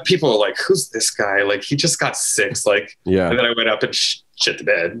 And the other people are like, who's this guy? Like he just got 6. Yeah. And then I went up and shit the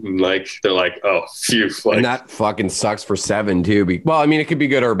bed. And they're like, oh, phew. And that fucking sucks for 7 too. Well, I mean, it could be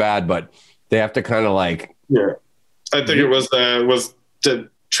good or bad, but they have to kind of yeah. I think it was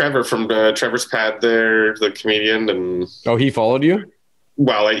Trevor from Trevor's Pad there, the comedian. And oh, he followed you?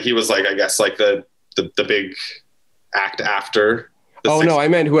 Well, he was I guess the big act after. Oh no, I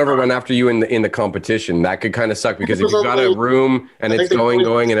meant whoever went after you in the competition. That could kind of suck, because if you've got a room and it's going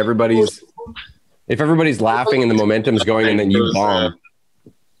and if everybody's laughing and the momentum's going and then you bomb.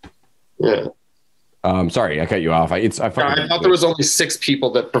 Yeah. Sorry, I cut you off. I thought there was only 6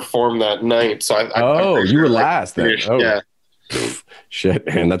 people that performed that night. So you were last then. Oh. Yeah. Shit,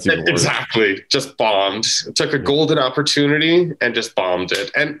 man, that's even worse. Exactly. Just bombed. Took a golden opportunity and just bombed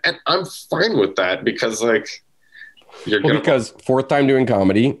it. And I'm fine with that, because because 4th time doing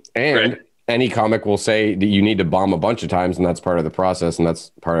comedy, and any comic will say that you need to bomb a bunch of times, and that's part of the process, and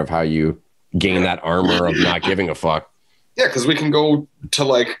that's part of how you gain that armor of not giving a fuck. Yeah, because we can go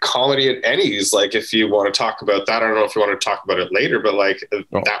to comedy at Ennies, if you want to talk about that. I don't know if you want to talk about it later, but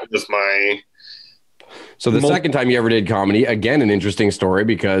that was my. So the second time you ever did comedy, again, an interesting story,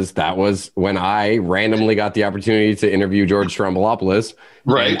 because that was when I randomly got the opportunity to interview George Stroumboulopoulos.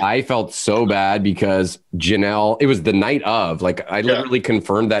 Right. And I felt so bad because Janelle, it was the night of, I literally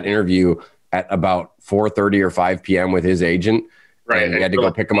confirmed that interview at about 4:30 or 5 p.m. with his agent. Right. And we had to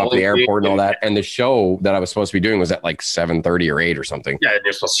go pick him up at the airport and all that. And the show that I was supposed to be doing was at 7:30 or 8 or something. Yeah, and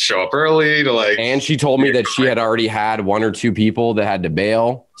you're supposed to show up early to And she told me that she had already had 1 or 2 people that had to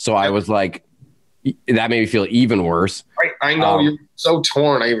bail. So I was like, that made me feel even worse. I know you're so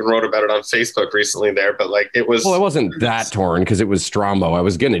torn. I even wrote about it on Facebook recently there, but it was. Well, it wasn't that torn because it was Strombo. I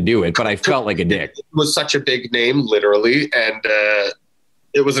was going to do it, but I felt like a dick. It was such a big name, literally. And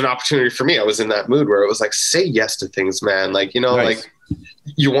it was an opportunity for me. I was in that mood where it was say yes to things, man. Nice.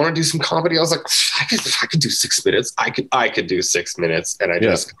 You want to do some comedy? I was like, I could do 6 minutes. I could do 6 minutes. And I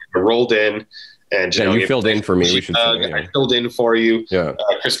just rolled in and you filled in for me. We should say, I filled in for you. Yeah.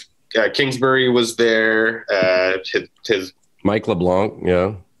 Chris Kingsbury was there. His Mike LeBlanc,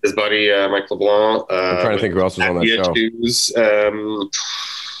 yeah. His buddy Mike LeBlanc. I'm trying to think who else was on that show. Issues,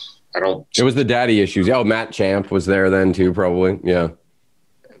 It was the Daddy Issues. Oh, Matt Champ was there then too, probably. Yeah.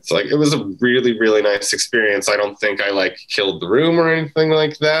 It's it was a really, really nice experience. I don't think I killed the room or anything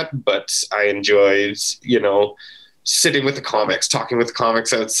like that, but I enjoyed, sitting with the comics, talking with the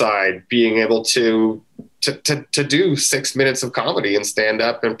comics outside, being able to do 6 minutes of comedy and stand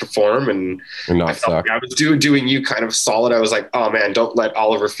up and perform. And not suck. I was doing you kind of solid. I was like, oh man, don't let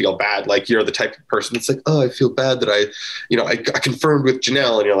Oliver feel bad. You're the type of person that's oh, I feel bad that I confirmed with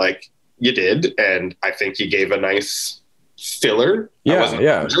Janelle, and you're like, you did. And I think you gave a nice filler.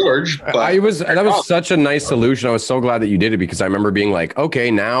 Yeah. George. But that was such a nice solution. I was so glad that you did it, because I remember being like,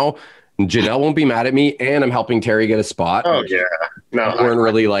 okay, now Janelle won't be mad at me, and I'm helping Terry get a spot. Oh yeah. No, we weren't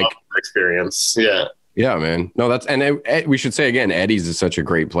really experience. Yeah. Yeah, man. No, we should say again, Eddie's is such a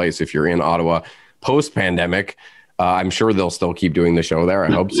great place if you're in Ottawa post pandemic. I'm sure they'll still keep doing the show there.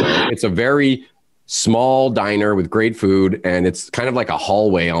 I hope so. It's a very small diner with great food, and it's kind of like a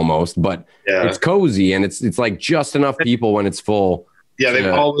hallway almost, but it's cozy, and it's like just enough people when it's full. Yeah,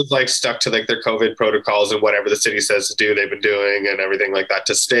 they've always like stuck to like their COVID protocols and whatever the city says to do, they've been doing and everything like that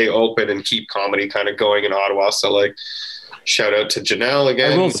to stay open and keep comedy kind of going in Ottawa. So like, shout out to Janelle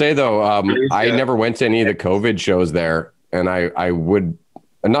again. I will say though, I never went to any of the COVID shows there, and I would,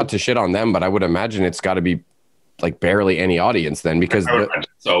 not to shit on them, but I would imagine it's got to be like barely any audience then, because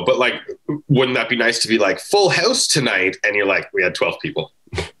but like, wouldn't that be nice to be like full house tonight? And you're like, we had 12 people,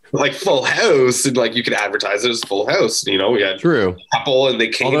 like full house, and like you could advertise it as full house. You know, we had true couple, and they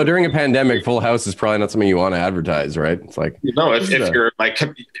came. Although during a pandemic, full house is probably not something you want to advertise, right? It's like, you know, if you're like,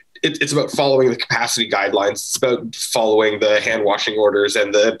 it's about following the capacity guidelines. It's about following the hand washing orders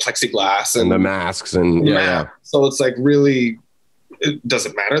and the plexiglass and the masks and yeah. So it's like really. It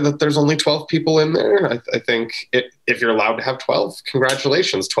doesn't matter that there's only 12 people in there. I think if you're allowed to have 12,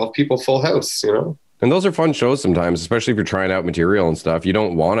 congratulations, 12 people, full house, you know? And those are fun shows sometimes, especially if you're trying out material and stuff. You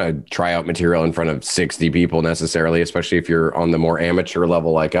don't want to try out material in front of 60 people necessarily, especially if you're on the more amateur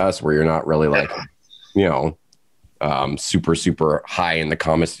level like us, where you're not really like, you know, super, super high in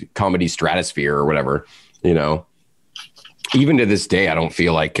the comedy stratosphere or whatever, you know? Even to this day, I don't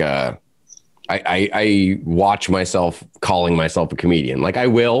feel like, I watch myself calling myself a comedian. Like I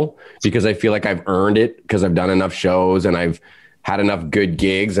will, because I feel like I've earned it because I've done enough shows and I've had enough good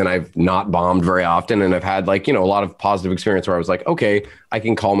gigs and I've not bombed very often. And I've had like, you know, a lot of positive experience where I was like, okay, I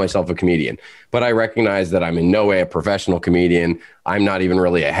can call myself a comedian, but I recognize that I'm in no way a professional comedian. I'm not even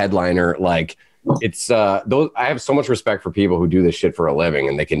really a headliner. Like it's I have so much respect for people who do this shit for a living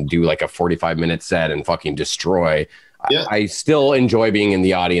and they can do like a 45-minute set and fucking destroy. Yeah. I still enjoy being in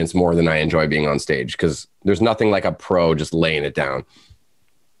the audience more than I enjoy being on stage, because there's nothing like a pro just laying it down.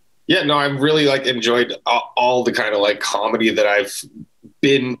 Yeah, no, I've really like enjoyed all the kind of like comedy that I've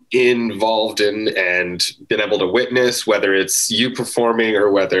been involved in and been able to witness, whether it's you performing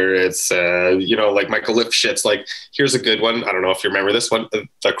or whether it's, you know, like Michael Lipschitz. Like, here's a good one. I don't know if you remember this one,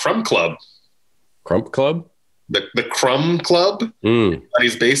 the Crumb Club. Crumb Club? The Crumb Club in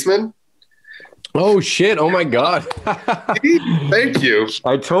his basement. Oh shit! Oh my god! Thank you.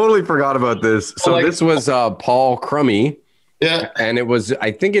 I totally forgot about this. So like, this was Paul Crummy. Yeah, and it was,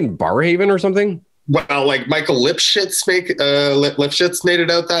 I think, in Barhaven or something. Well, like Michael Lipschitz Lipschitz made it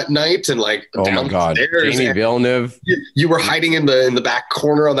out that night, and like, oh my god, Jamie Villeneuve. You were hiding in the back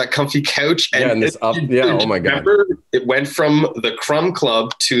corner on that comfy couch, and yeah, and this up, yeah. Oh my god! It went from the Crumb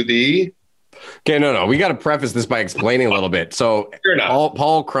Club to the. Okay, no. We got to preface this by explaining a little bit. So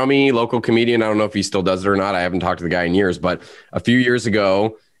Paul Crummy, local comedian. I don't know if he still does it or not. I haven't talked to the guy in years, but a few years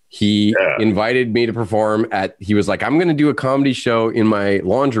ago, he invited me to perform he was like, I'm going to do a comedy show in my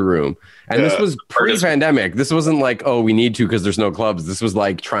laundry room. And this was pre-pandemic. This wasn't like, oh, we need to because there's no clubs. This was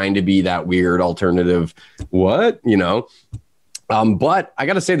like trying to be that weird alternative. What? You know? But I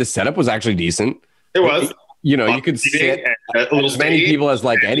got to say the setup was actually decent. It was. You know, you could sit as many people as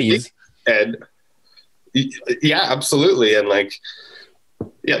like Eddie's. And yeah, absolutely. And like,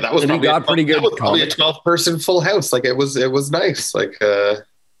 yeah, that was probably probably a 12-person full house. Like it was nice. Like, I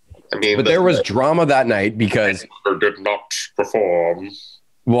mean, but there was drama that night because did not perform.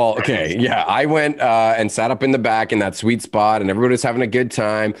 Well, okay. Yeah. I went and sat up in the back in that sweet spot and everybody was having a good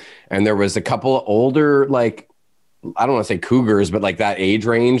time. And there was a couple of older, like, I don't want to say cougars, but like that age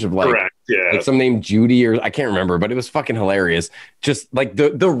range of like, correct, yeah. Like some named Judy or I can't remember, but it was fucking hilarious. Just like the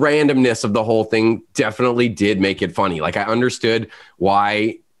randomness of the whole thing definitely did make it funny. Like I understood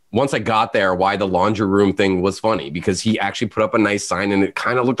why, once I got there, why the laundry room thing was funny, because he actually put up a nice sign and it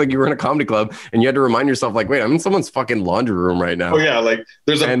kind of looked like you were in a comedy club and you had to remind yourself like, wait, I'm in someone's fucking laundry room right now. Oh yeah. Like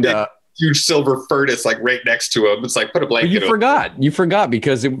there's a big, huge silver furnace like right next to him. It's like, put a blanket. You forgot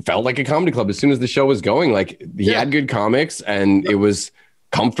because it felt like a comedy club as soon as the show was going. Like he had good comics and it was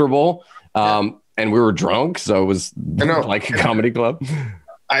comfortable. And we were drunk, so it was like a comedy club.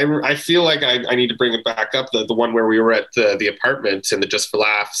 I feel like I need to bring it back up, the one where we were at the apartment and the Just for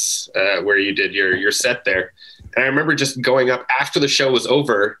Laughs where you did your set there. And I remember just going up after the show was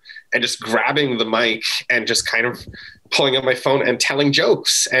over and just grabbing the mic and just kind of pulling up my phone and telling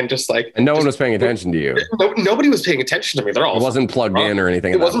jokes and just like. And no one was paying attention to you. Nobody was paying attention to me. They're all. It wasn't plugged in or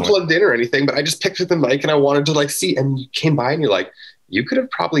anything. It wasn't plugged in or anything, but I just picked up the mic and I wanted to like see. And you came by and you're like, you could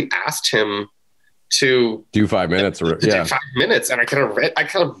have probably asked him to do 5 minutes do 5 minutes. And I kind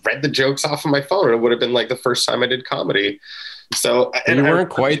of read the jokes off of my phone. And it would have been like the first time I did comedy. So and you weren't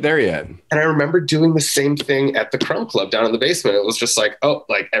quite there yet. And I remember doing the same thing at the Crumb Club down in the basement. It was just like, oh,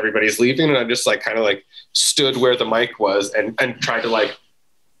 like everybody's leaving. And I just like kind of like stood where the mic was and tried to like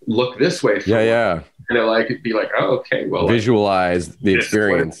look this way. Yeah. And like be like, oh, okay, well, visualize the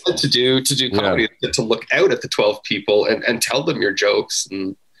experience. To do comedy, to look out at the 12 people and tell them your jokes.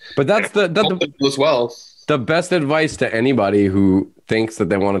 But that's the as well. The best advice to anybody who thinks that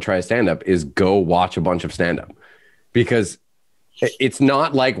they want to try stand-up is go watch a bunch of stand-up, because it's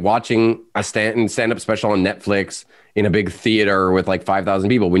not like watching a stand-up special on Netflix in a big theater with like 5,000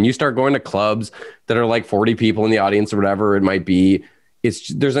 people. When you start going to clubs that are like 40 people in the audience or whatever it might be,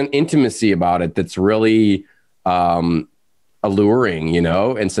 there's an intimacy about it that's really alluring,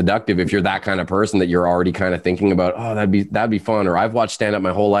 and seductive if you're that kind of person that you're already kind of thinking about, oh, that'd be fun, or I've watched stand up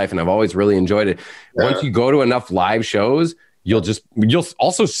my whole life and I've always really enjoyed it. Yeah. Once you go to enough live shows, you'll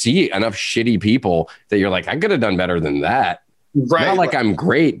also see enough shitty people that you're like, I could have done better than that. Right. Not like I'm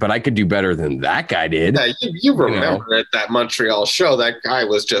great, but I could do better than that guy did. Yeah, you remember at that Montreal show, that guy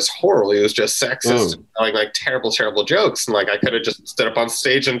was just horrible. He was just sexist, like terrible jokes. And like I could have just stood up on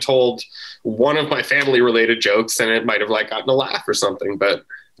stage and told one of my family related jokes, and it might have like gotten a laugh or something. But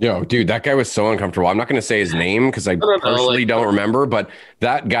yo, dude, that guy was so uncomfortable. I'm not going to say his name because I personally don't remember, but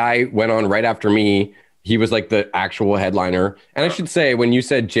that guy went on right after me. He was like the actual headliner. And I should say, when you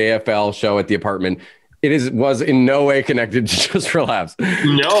said JFL show at the apartment, was in no way connected to Just for Laughs.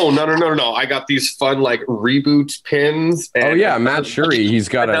 No. I got these fun like reboot pins. And Matt Shuri, he's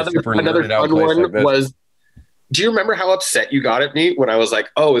got another fun one was. Do you remember how upset you got at me when I was like,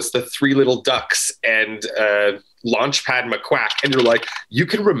 "Oh, it's the Three Little Ducks and Launchpad McQuack," and you're like, "You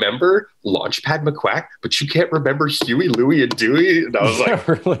can remember Launchpad McQuack, but you can't remember Huey, Louie, and Dewey." And I was like,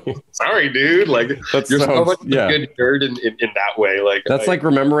 really? "Sorry, dude. Like, you're so much a good nerd in that way." Like, that's like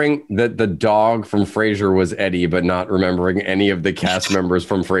remembering that the dog from Frasier was Eddie, but not remembering any of the cast members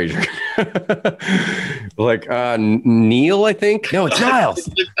from Frasier. Like Neil, I think. No, it's Niles.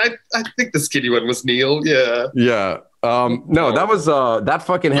 I think the skinny one was Neil. Yeah. Yeah. No, that was that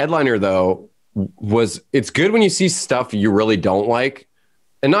fucking headliner though. It's good when you see stuff you really don't like,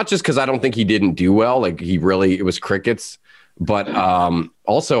 and not just because I don't think he didn't do well, like it was crickets, but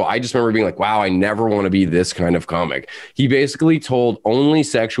also I just remember being like, wow, I never want to be this kind of comic. He basically told only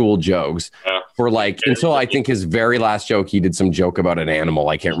sexual jokes for until I think his very last joke, he did some joke about an animal,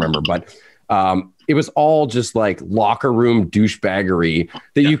 I can't remember, but it was all just like locker room douchebaggery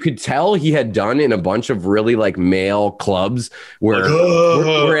that you could tell he had done in a bunch of really like male clubs where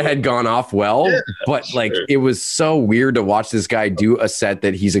it had gone off well. Yeah, but like, it was so weird to watch this guy do a set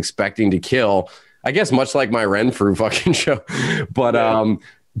that he's expecting to kill, I guess, much like my Renfrew fucking show. But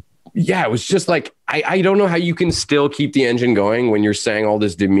it was just like, I don't know how you can still keep the engine going when you're saying all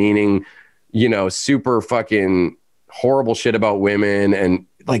this demeaning, super fucking horrible shit about women. And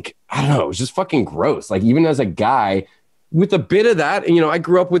like, I don't know, it was just fucking gross. Like, even as a guy with a bit of that, I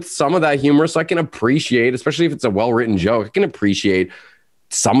grew up with some of that humor, so I can appreciate, especially if it's a well-written joke, I can appreciate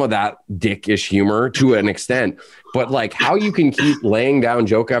some of that dickish humor to an extent. But like, how you can keep laying down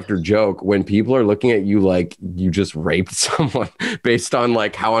joke after joke when people are looking at you like you just raped someone based on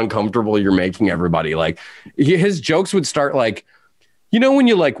like how uncomfortable you're making everybody. Like, his jokes would start like, when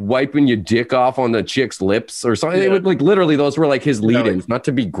you like wiping your dick off on the chick's lips or something, They would like literally, those were like his lead-ins, not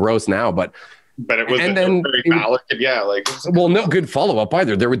to be gross now, but it was very phallic. Well, no good follow-up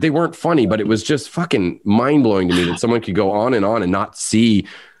either. They weren't funny, but it was just fucking mind-blowing to me that someone could go on and not see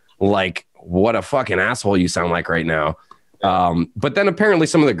like what a fucking asshole you sound like right now. But then apparently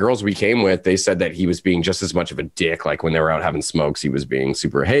some of the girls we came with, they said that he was being just as much of a dick. Like when they were out having smokes, he was being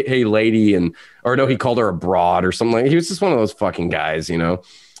super, hey lady. He called her a broad or something. He was just one of those fucking guys,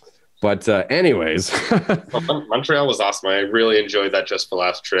 But anyways. Montreal was awesome. I really enjoyed that Just for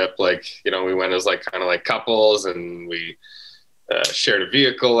Laughs trip. Like, we went as like kind of like couples, and we shared a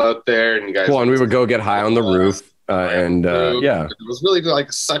vehicle out there, and you guys. Well, and we would go get high on the roof. It was really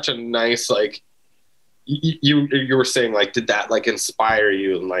like such a nice, like, you were saying, like, did that like inspire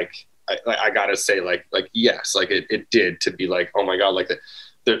you? And like, I gotta say, like yes, like it did, to be like, oh my god, like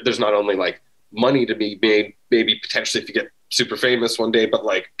there's not only like money to be made, maybe potentially if you get super famous one day, but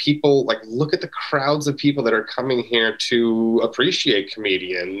like people, like, look at the crowds of people that are coming here to appreciate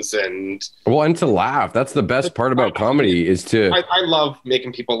comedians and to laugh. That's the best part about comedy is to. I love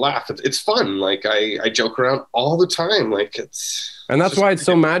making people laugh. It's fun. Like I joke around all the time. Like and that's why it's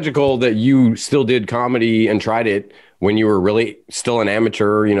so magical that you still did comedy and tried it when you were really still an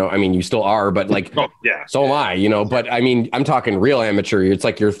amateur. I mean, you still are, but like, so am I. But I mean, I'm talking real amateur. It's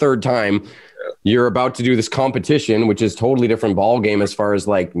like your third time. You're about to do this competition, which is totally different ball game as far as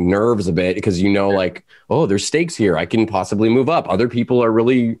like nerves a bit, because like, oh, there's stakes here. I can possibly move up. Other people are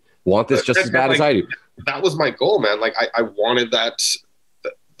really want this just as bad as I do. That was my goal, man. Like I wanted that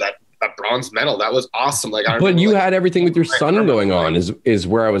a bronze medal. That was awesome. Like, but you had everything with your son going on is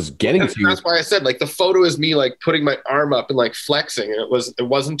where I was getting to. That's why I said, like, the photo is me like putting my arm up and like flexing. And it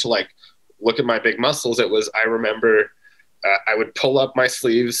wasn't to like look at my big muscles. It was, I remember I would pull up my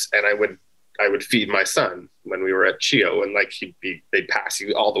sleeves and I would feed my son when we were at Chio, and like they'd pass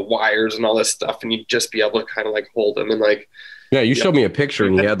you all the wires and all this stuff, and you'd just be able to kind of like hold him and like. Yeah, you showed me a picture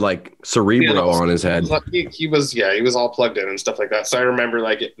and he had like Cerebro on his head. He was all plugged in and stuff like that. So I remember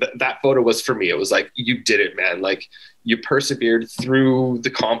like that photo was for me. It was like, you did it, man. Like, you persevered through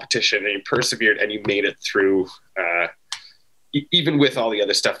the competition and you persevered and you made it through, even with all the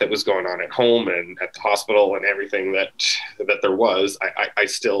other stuff that was going on at home and at the hospital and everything that there was. I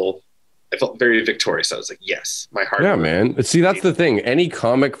felt very victorious. I was like, yes, my heart. Yeah, man. See, that's the thing. Any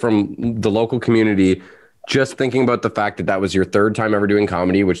comic from the local community, just thinking about the fact that was your third time ever doing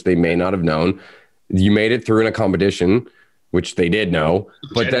comedy, which they may not have known. You made it through in a competition, which they did know.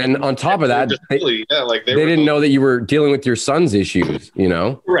 But then on top of that, they didn't know that you were dealing with your son's issues, you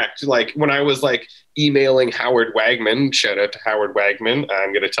know? Correct. Like, when I was like emailing Howard Wagman, shout out to Howard Wagman.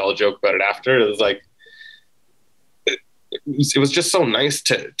 I'm going to tell a joke about it after. It was like, it was just so nice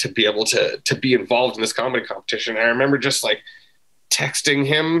to be able to be involved in this comedy competition. And I remember just like texting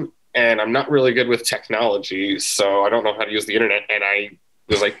him, and I'm not really good with technology, so I don't know how to use the internet. And I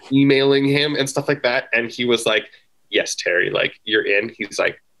was like emailing him and stuff like that. And he was like, yes, Terry, like, you're in. He's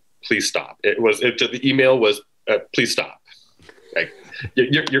like, please stop. The email was, please stop. Like,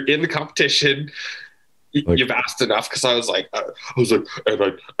 you're in the competition. You've asked enough. Cause I was like,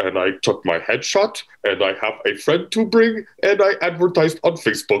 and I took my headshot and I have a friend to bring and I advertised on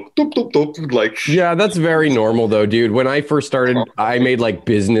Facebook. Like, yeah, that's very normal though, dude. When I first started, I made like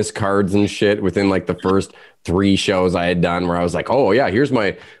business cards and shit within like the first 3 shows I had done, where I was like, oh yeah, here's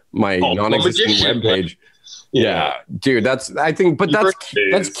my non-existent webpage. Yeah, dude, that's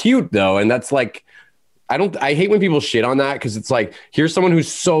cute though. And that's like, I hate when people shit on that, because it's like, here's someone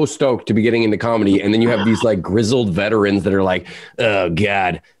who's so stoked to be getting into comedy, and then you have these like grizzled veterans that are like, oh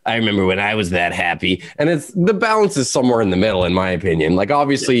God, I remember when I was that happy. And the balance is somewhere in the middle, in my opinion. Like,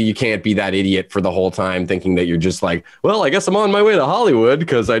 obviously you can't be that idiot for the whole time thinking that you're just like, well, I guess I'm on my way to Hollywood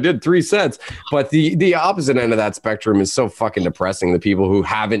because I did 3 sets. But the opposite end of that spectrum is so fucking depressing. The people who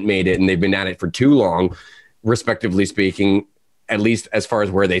haven't made it and they've been at it for too long, respectively speaking, at least as far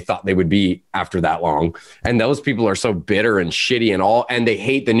as where they thought they would be after that long. And those people are so bitter and shitty and they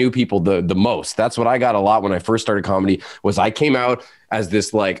hate the new people the most. That's what I got a lot when I first started comedy, was I came out as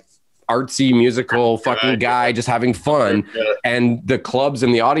this like artsy musical fucking guy just having fun. And the clubs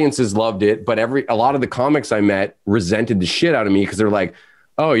and the audiences loved it. But a lot of the comics I met resented the shit out of me, because they're like,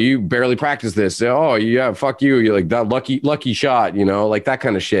 oh, you barely practice this. Oh yeah, fuck you. You're like, that lucky shot, you know, like that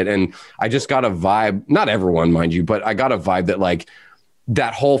kind of shit. And I just got a vibe, not everyone, mind you, but I got a vibe that like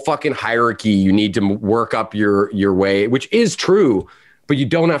that whole fucking hierarchy, you need to work up your way, which is true, but you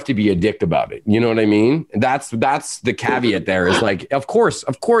don't have to be a dick about it. You know what I mean? That's the caveat there, is like, of course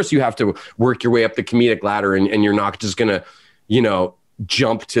you have to work your way up the comedic ladder, and you're not just gonna, you know,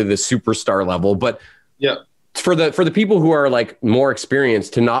 jump to the superstar level. But yeah, for the people who are like more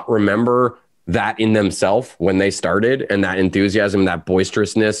experienced to not remember that in themselves when they started, and that enthusiasm, that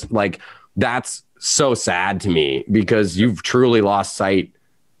boisterousness, like, that's so sad to me, because you've truly lost sight.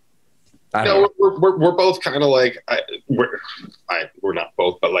 We're both kind of like, we're not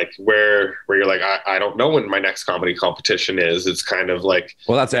both, but like where you're like, I don't know when my next comedy competition is. It's kind of like,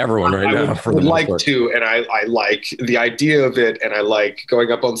 well, that's everyone right now. I would like to, and I like the idea of it, and I like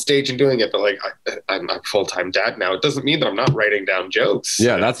going up on stage and doing it. But like, I'm a full-time dad now. It doesn't mean that I'm not writing down jokes.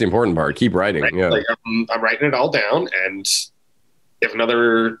 Yeah, that's the important part. Keep writing. Right? Yeah, like I'm writing it all down, and if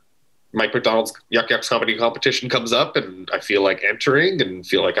another Mike McDonald's Yuck Yucks comedy competition comes up and I feel like entering and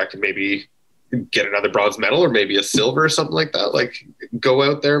feel like I can maybe get another bronze medal or maybe a silver or something like that, like, go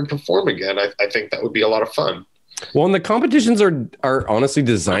out there and perform again, I think that would be a lot of fun. Well, and the competitions are honestly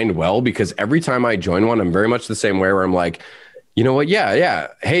designed well, because every time I join one, I'm very much the same way, where I'm like, you know what? Yeah.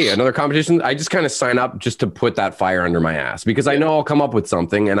 Hey, another competition. I just kind of sign up just to put that fire under my ass, because I know I'll come up with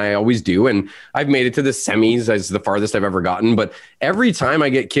something, and I always do. And I've made it to the semis as the farthest I've ever gotten. But every time I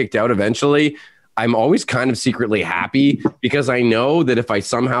get kicked out eventually, I'm always kind of secretly happy, because I know that if I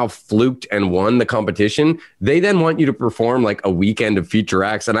somehow fluked and won the competition, they then want you to perform like a weekend of feature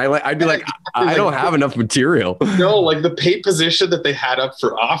acts. And I'd be like, I don't have enough material. No, like the paid position that they had up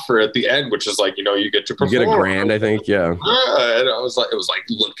for offer at the end, which is like, you know, you get to perform. You get $1,000, I think. Yeah. And it was like,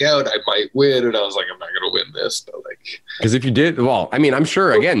 look out, I might win. And I was like, I'm not going to win this. But like, because if you did, well, I mean, I'm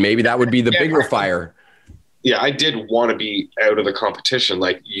sure, again, maybe that would be the bigger fire. Yeah, I did want to be out of the competition.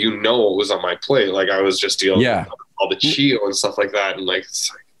 Like, you know, what was on my plate. Like, I was just dealing with all the Chio and stuff like that. And like,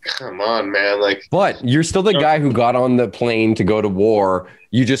 it's like, come on, man. Like, But you're still the guy who got on the plane to go to war.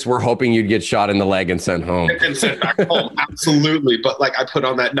 You just were hoping you'd get shot in the leg and sent home. and sent back home. Absolutely. But like, I put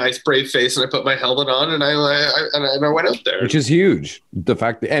on that nice brave face and I put my helmet on and I went out there. Which is huge. The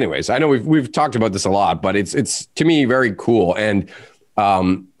fact that, anyways, I know we've talked about this a lot, but it's to me very cool. And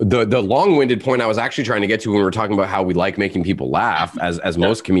the long-winded point I was actually trying to get to when we were talking about how we like making people laugh, as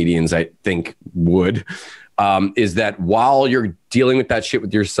most comedians I think would, is that while you're dealing with that shit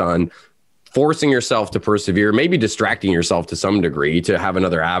with your son, forcing yourself to persevere, maybe distracting yourself to some degree to have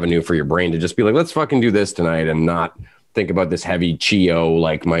another avenue for your brain to just be like, let's fucking do this tonight and not think about this heavy chio,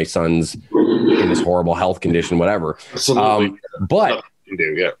 like my son's in this horrible health condition, whatever. Absolutely. But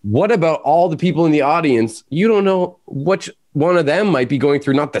what about all the people in the audience? You don't know which one of them might be going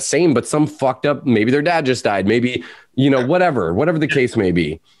through not the same, but some fucked up, maybe their dad just died, maybe, whatever the case may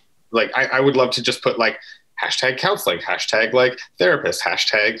be. Like, I would love to just put like hashtag counseling, hashtag like therapist,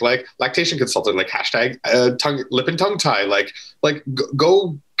 hashtag like lactation consultant, like hashtag lip and tongue tie, like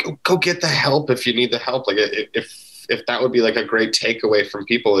go get the help if you need the help. Like if that would be like a great takeaway from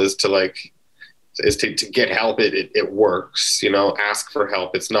people is to get help. It works, ask for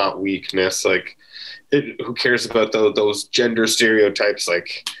help. It's not weakness. Like who cares about those gender stereotypes,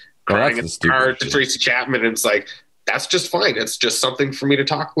 like crying in the car to Tracy Chapman. And it's like, that's just fine. It's just something for me to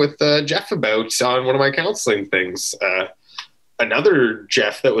talk with Jeff about on one of my counseling things. Another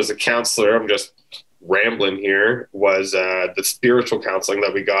Jeff that was a counselor, I'm just rambling here, was the spiritual counseling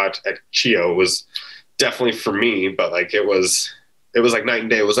that we got at CHIO. Was definitely for me, but like it was like night and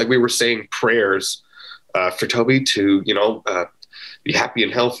day. It was like we were saying prayers for Toby to, be happy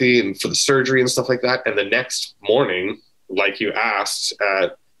and healthy and for the surgery and stuff like that. And the next morning, like you asked,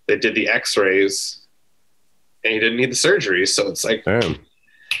 they did the x-rays and he didn't need the surgery. So it's like, damn.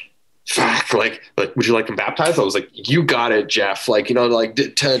 Fuck, like, would you like him baptized? I was like, you got it, Jeff. Like,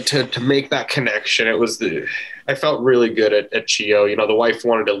 to make that connection, I felt really good at CHIO. The wife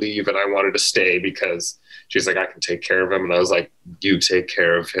wanted to leave and I wanted to stay because she's like, I can take care of him. And I was like, you take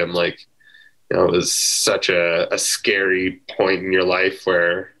care of him. Like, it was such a scary point in your life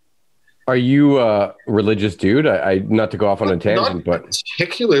where. Are you a religious dude? I not to go off on a tangent, but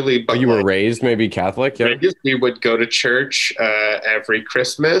particularly. But you were raised maybe Catholic. Yeah, we would go to church every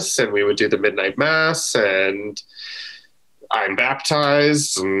Christmas, and we would do the midnight mass, and I'm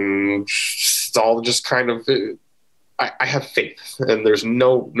baptized, and it's all just kind of. I have faith, and there's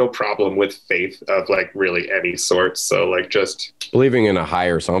no problem with faith of like really any sort. So like just believing in a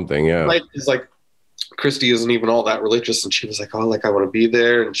higher something. Yeah, life is like. Christy isn't even all that religious, and she was like, oh, like I want to be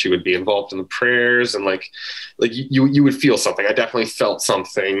there, and she would be involved in the prayers, and like you would feel something. I definitely felt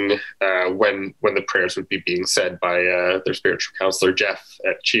something when the prayers would be being said by their spiritual counselor Jeff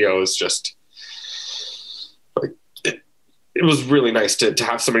at CHIO. Is just like it was really nice to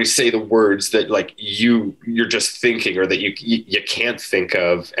have somebody say the words that like you're just thinking or that you can't think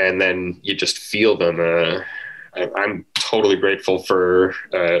of, and then you just feel them. I'm totally grateful for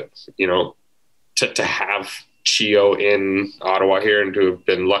to have CHIO in Ottawa here and to have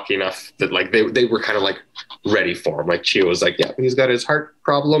been lucky enough that like they were kind of like ready for him. Like CHIO was like, yeah, he's got his heart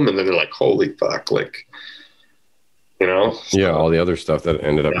problem. And then they're like, holy fuck. Like, all the other stuff that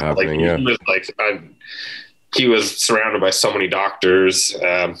ended up happening. He was surrounded by so many doctors,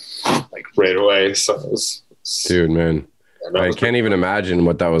 like right away. So it was dude, man, I can't even imagine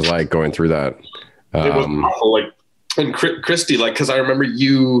what that was like going through that. It was awful. Like, and Christy, like, cause I remember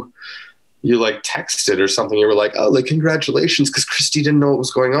you like texted or something. You were like, oh, like congratulations. Cause Christy didn't know what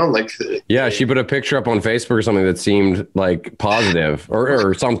was going on. Like, yeah, she put a picture up on Facebook or something that seemed like positive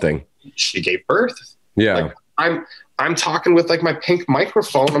or something. She gave birth. Yeah. Like, I'm talking with like my pink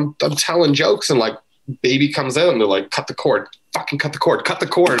microphone. I'm telling jokes and like baby comes out and they're like, cut the cord, fucking cut the cord.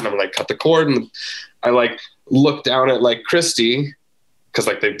 And I'm like, cut the cord. And I like look down at like Christy. Cause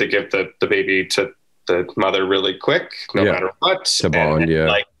like they give the baby to the mother really quick, no matter what. The bond. And, yeah.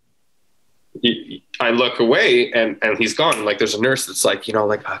 Like, I look away and he's gone. Like there's a nurse that's like,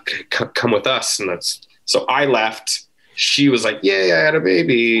 like, okay, come with us. And so I left. She was like, yeah, I had a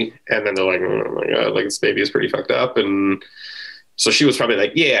baby. And then they're like, oh my God, like this baby is pretty fucked up. And so she was probably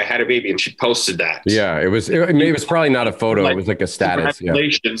like, yeah, I had a baby. And she posted that. Yeah, it was probably not a photo. Like, it was like a status.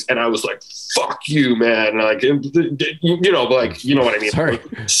 Congratulations. Yeah. And I was like, fuck you, man. Like, but like, you know what I mean? Sorry.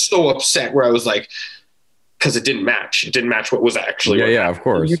 Like, so upset where I was like, because it didn't match. It didn't match what was actually. Yeah, of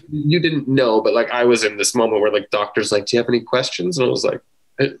course. You didn't know, but like I was in this moment where like doctors like, do you have any questions? And I was like,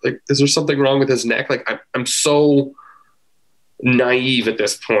 is there something wrong with his neck? Like I'm so naive at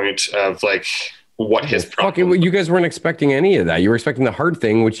this point of like what his problem. Fucking, you guys weren't expecting any of that. You were expecting the heart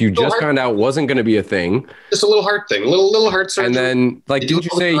thing, which you just found out wasn't going to be a thing. Just a little heart thing, little heart surgery. And then, like, didn't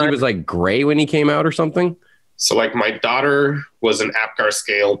you say he was like gray when he came out or something? So, like, my daughter was an APGAR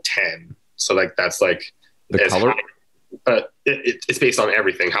scale 10. So, like, that's like the color. It's based on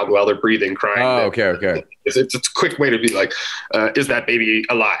everything, how well they're breathing, crying. Oh, okay. It's a quick way to be like, is that baby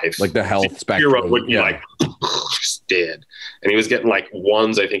alive? Like the health spectrum. Hero would be like, just dead. And he was getting like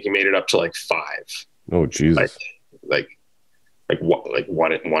 1s. I think he made it up to like 5. Oh, Jesus. Like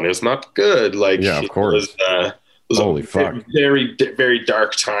one is not good. Like, yeah, of course. It was holy fuck. Very, very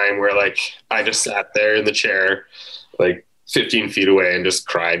dark time where like I just sat there in the chair, like 15 feet away, and just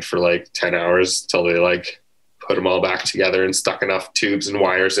cried for like 10 hours till they like put them all back together and stuck enough tubes and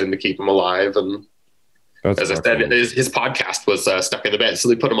wires in to keep him alive. And as I said, his podcast was stuck in the bed. So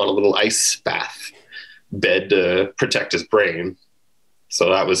they put him on a little ice bath bed to protect his brain. So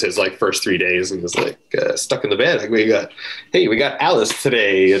that was his like first 3 days, and he was like stuck in the bed. Like we got Alice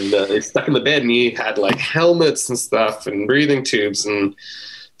today, and he's stuck in the bed, and he had like helmets and stuff and breathing tubes, and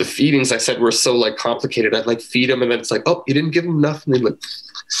the feedings I said were so like complicated. I'd like feed him, and then it's like, oh, you didn't give him enough, and then like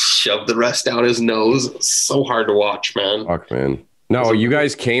shove the rest down his nose. It's so hard to watch, man. Fuck, man. No, you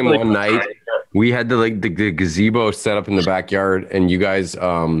guys came really one night. We had the gazebo set up in the backyard, and you guys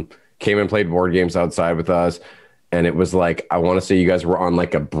came and played board games outside with us. And it was like, I want to say you guys were on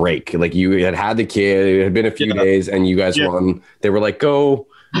like a break. Like you had the kid, it had been a few days, and you guys were on, they were like, go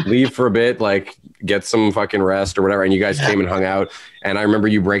leave for a bit, like get some fucking rest or whatever. And you guys came and hung out. And I remember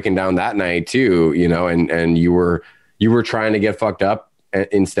you breaking down that night too, you know, and you were trying to get fucked up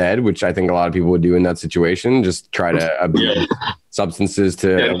instead, which I think a lot of people would do in that situation. Just try to abuse substances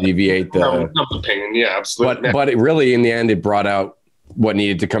to alleviate the pain. Yeah, absolutely. But it really, in the end, it brought out what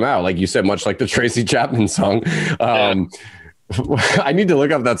needed to come out, like you said, much like the Tracy Chapman song. I need to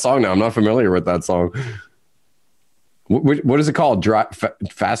look up that song now. I'm not familiar with that song. What is it called?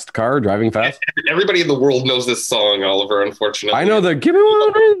 Fast car, driving fast. Everybody in the world knows this song, Oliver. Unfortunately, I know the give me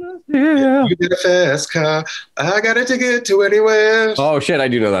one. Yeah. You get a fast car. I got a ticket to anywhere. Oh shit, I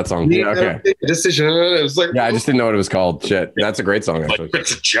do know that song. Yeah, okay. Decision. It was like, yeah, I just didn't know what it was called. Shit, that's a great song. Actually, like,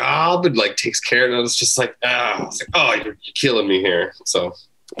 it's a job and like takes care of it. It's just like, you're killing me here. So.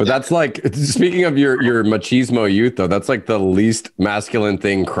 But that's like, speaking of your machismo youth, though, that's like the least masculine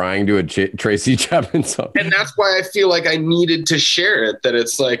thing, crying to a Tracy Chapman song. And that's why I feel like I needed to share it, that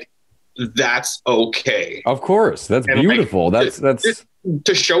it's like, that's okay. Of course. That's and beautiful. Like, that's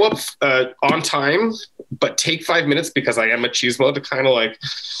to show up on time, but take 5 minutes because I am machismo to kind of like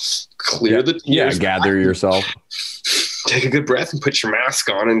clear the tears. Yeah, gather yourself. Take a good breath and put your mask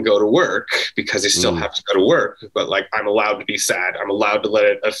on and go to work, because you still have to go to work. But like, I'm allowed to be sad. I'm allowed to let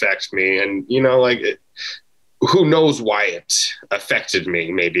it affect me. And, you know, like, who knows why it affected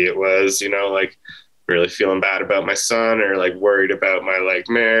me? Maybe it was, you know, like really feeling bad about my son, or like worried about my like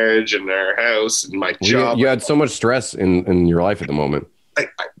marriage and our house and my job. You had so much stress in your life at the moment.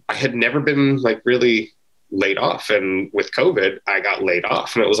 I had never been like really laid off. And with COVID, I got laid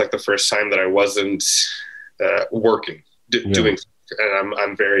off. And it was like the first time that I wasn't working. Doing, and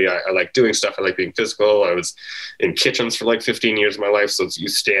I'm very, I like doing stuff. I like being physical. I was in kitchens for like 15 years of my life. So it's, you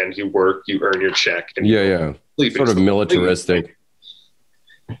stand, you work, you earn your check. And sort of militaristic.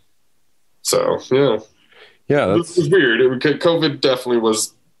 So, that's it was weird. COVID definitely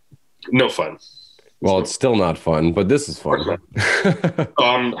was no fun. Well, it's still not fun, but this is fun.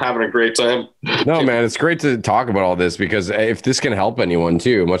 I'm having a great time. No, man, it's great to talk about all this, because if this can help anyone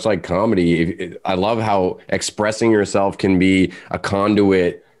too, much like comedy, I love how expressing yourself can be a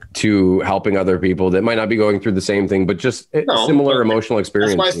conduit to helping other people that might not be going through the same thing, but just similar emotional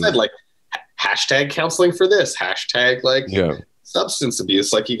experience. That's why I said, like, hashtag counseling for this, hashtag like substance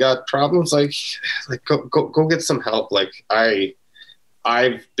abuse. Like, you got problems, like go get some help. Like,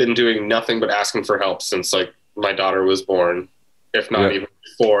 I've been doing nothing but asking for help since like my daughter was born, if not even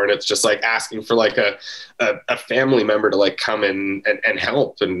before. And it's just like asking for like a family member to like come in and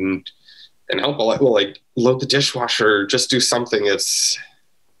help and help. Like load the dishwasher, just do something. It's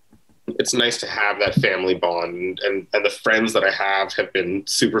nice to have that family bond, and the friends that I have been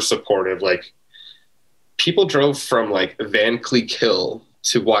super supportive. Like, people drove from like Van Cleek Hill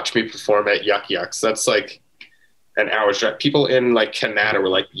to watch me perform at Yuck Yucks. That's like an hour's drive. People in like Canada were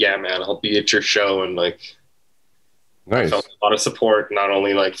like, yeah, man, I'll be at your show. And like, nice. I felt a lot of support, not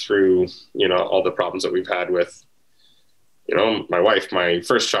only like through, you know, all the problems that we've had with, you know, my wife, my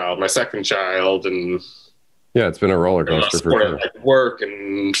first child, my second child. And it's been a roller coaster for sure. Like work.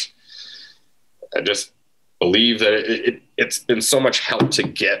 And I just believe that it's been so much help to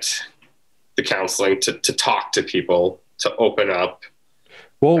get the counseling, to talk to people, to open up.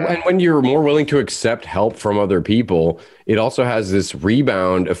 Well, and when you're more willing to accept help from other people, it also has this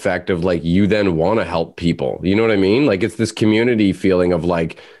rebound effect of like you then want to help people. You know what I mean? Like it's this community feeling of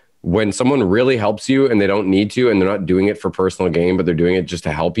like when someone really helps you and they don't need to and they're not doing it for personal gain, but they're doing it just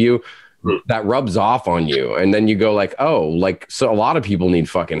to help you, that rubs off on you. And then you go like, oh, like so a lot of people need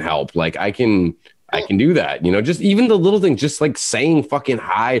fucking help. Like I can do that, you know, just even the little things, just like saying fucking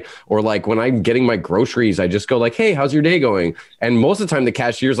hi, or like when I'm getting my groceries, I just go like, hey, how's your day going? And most of the time the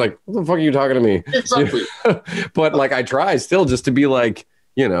cashier's like, what the fuck are you talking to me? Exactly. But like I try still just to be like,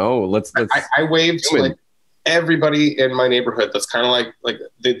 you know, let's I waved to like everybody in my neighborhood that's kind of like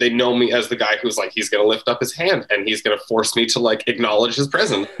they know me as the guy who's like, he's going to lift up his hand and he's going to force me to like acknowledge his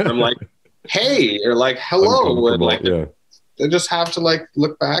presence. And I'm like, hey, or like, hello. And like, they just have to like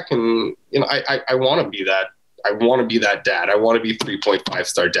look back and, you know, I want to be that. I want to be that dad. I want to be 3.5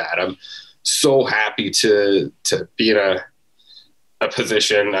 star dad. I'm so happy to be in a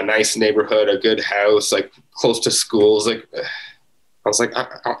position, a nice neighborhood, a good house, like close to schools. Like I was like,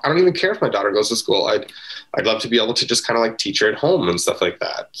 I don't even care if my daughter goes to school. I'd love to be able to just kind of like teach her at home and stuff like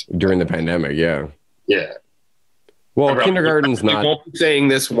that. During the pandemic. Yeah. Yeah. Well, kindergarten's not. I won't be saying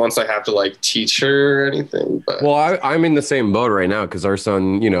this once I have to like teach her or anything. But well, I'm in the same boat right now because our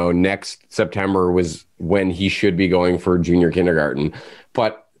son, you know, next September was when he should be going for junior kindergarten.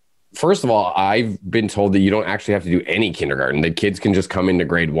 But first of all, I've been told that you don't actually have to do any kindergarten. That kids can just come into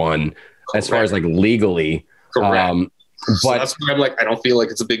grade 1 as far as like legally. Correct. But so that's why I'm like, I don't feel like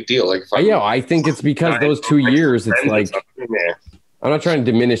it's a big deal. Like, I think it's because those 2 years, it's like. I'm not trying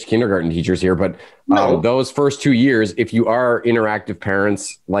to diminish kindergarten teachers here, but those first 2 years, if you are interactive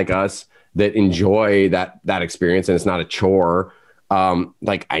parents like us that enjoy that experience and it's not a chore,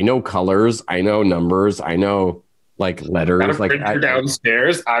 like I know colors, I know numbers, I know like letters. Like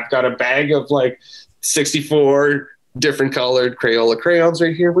downstairs, I've got a bag of like 64 different colored Crayola crayons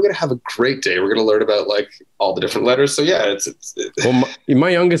right here. We're gonna have a great day. We're gonna learn about like all the different letters. So yeah, it's well, my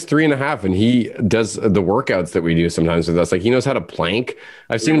youngest 3.5, and he does the workouts that we do sometimes with us. Like he knows how to plank.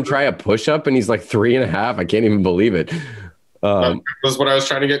 I've seen him try a push-up, and he's like 3.5. I can't even believe it. Was what I was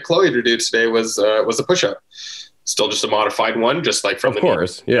trying to get Chloe to do today was a push-up. Still just a modified one, just like from of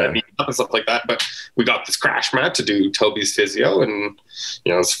course, yeah, and stuff like that. But we got this crash mat to do Toby's physio, and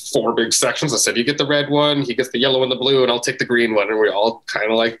you know, it's 4 big sections. I said, you get the red one, he gets the yellow and the blue, and I'll take the green one. And we all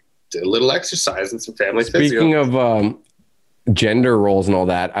kind of like did a little exercise and some family physio. Speaking of gender roles and all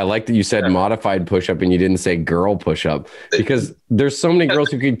that, I like that you said modified push-up and you didn't say girl push-up, because there's so many girls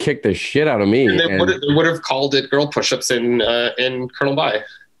who could kick the shit out of me. And they would have called it girl push-ups in Colonel By.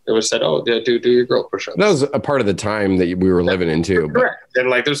 It was said, oh, do your girl push-ups. That was a part of the time that we were living in too. Correct. And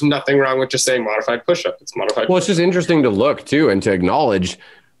like, there's nothing wrong with just saying modified push-up. It's modified. Well, it's just interesting to look too and to acknowledge,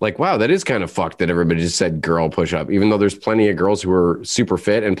 like, wow, that is kind of fucked that everybody just said girl push-up, even though there's plenty of girls who are super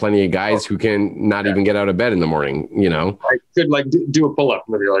fit and plenty of guys who can not even get out of bed in the morning. You know, I could like do a pull-up.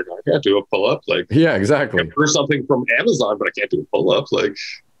 Maybe you're like, I can't do a pull-up. Like, yeah, exactly. Or something from Amazon, but I can't do a pull-up. Like,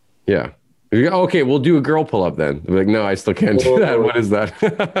 yeah. Okay, we'll do a girl pull-up then. Like, no, I still can't do that. What is that?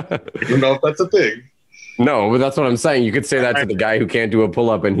 I don't know if that's a thing. No, but that's what I'm saying. You could say that to the guy who can't do a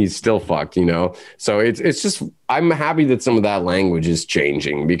pull-up and he's still fucked, you know? So it's just, I'm happy that some of that language is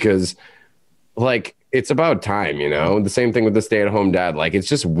changing because, like, it's about time, you know? The same thing with the stay-at-home dad. Like, it's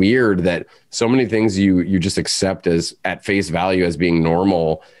just weird that so many things you just accept as at face value as being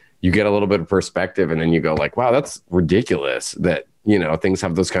normal, you get a little bit of perspective and then you go like, wow, that's ridiculous that, you know, things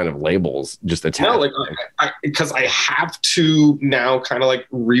have those kind of labels just attached. No, like because I have to now kind of like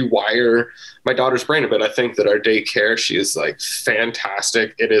rewire my daughter's brain a bit. I think that our daycare, she is like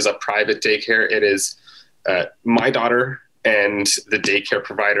fantastic. It is a private daycare. It is my daughter and the daycare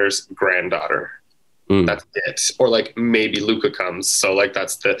provider's granddaughter. That's it. Or like maybe Luca comes. So like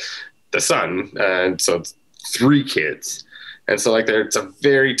that's the son. And so it's 3 kids. And so like it's a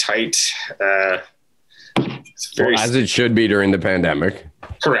very tight as it should be during the pandemic.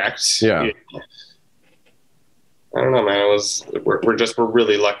 Correct. Yeah. I don't know, man. We're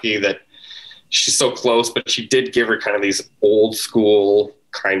really lucky that she's so close, but she did give her kind of these old school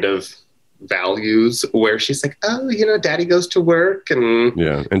kind of values where she's like, oh, you know, daddy goes to work and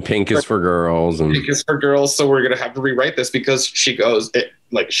pink is for girls and pink is for girls. So we're going to have to rewrite this because she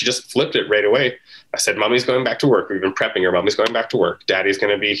just flipped it right away. I said, mommy's going back to work. We've been prepping her. Mommy's going back to work. Daddy's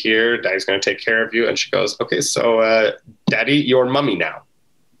going to be here. Daddy's going to take care of you. And she goes, okay, so daddy, you're mommy now.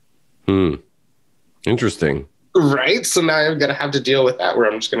 Interesting. Right. So now I'm going to have to deal with that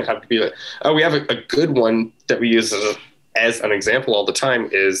where I'm just going to have to be like, oh, we have a good one that we use as an example all the time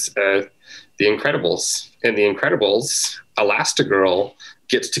is The Incredibles. In The Incredibles, Elastigirl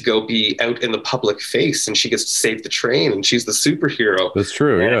gets to go be out in the public face, and she gets to save the train, and she's the superhero. That's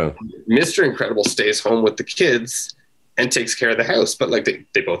true. And Yeah. Mr. Incredible stays home with the kids and takes care of the house. But like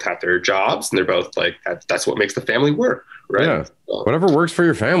they both have their jobs, and they're both like, that's what makes the family work. Right. Yeah. So, Whatever works for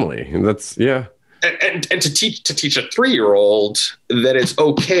your family. And that's, yeah. and to teach a 3-year-old that it's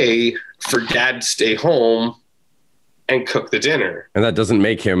okay for dad to stay home and cook the dinner. And that doesn't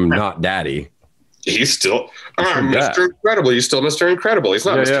make him not daddy. He's still Mr. Incredible. He's still Mr. Incredible. He's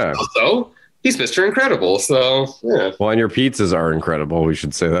not Mr. So he's Mr. Incredible. So yeah. Well, and your pizzas are incredible. We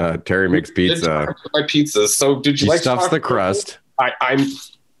should say that. Terry makes pizza. My pizzas. So did you he stuffs the crust.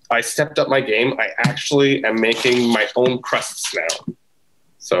 I stepped up my game. I actually am making my own crusts now.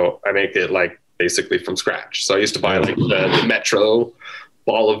 So I make it like basically from scratch. So I used to buy like the Metro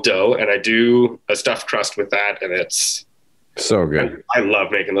ball of dough, and I do a stuffed crust with that, and it's so good. I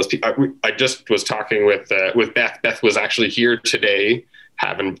love making those. I just was talking with Beth. Beth was actually here today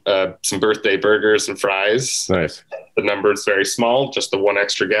having some birthday burgers and fries. Nice. The number is very small, just the one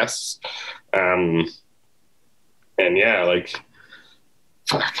extra guest. And yeah, like,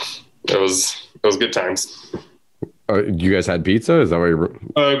 fuck, it was good times. You guys had pizza? Is that what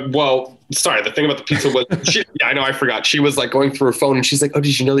you're... Well, sorry. The thing about the pizza was, I know, I forgot. She was like going through her phone, and she's like, "Oh,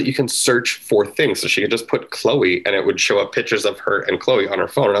 did you know that you can search for things?" So she could just put Chloe, and it would show up pictures of her and Chloe on her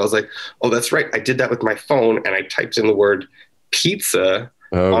phone. And I was like, "Oh, that's right. I did that with my phone, and I typed in the word pizza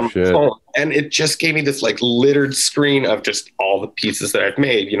on my phone, and it just gave me this like littered screen of just all the pizzas that I've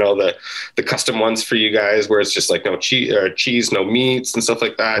made. You know, the custom ones for you guys, where it's just like no cheese, no meats, and stuff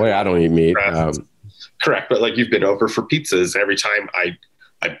like that. Wait, I don't eat meat. Correct, but like you've been over for pizzas. Every time I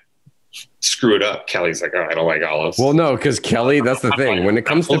screw it up, Kelly's like, "Oh, I don't like olives." Well, no, because Kelly, that's the thing. When it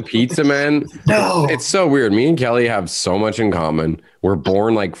comes to pizza, man, it's so weird. Me and Kelly have so much in common. We're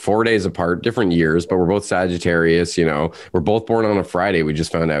born like 4 days apart, different years, but we're both Sagittarius. You know, we're both born on a Friday. We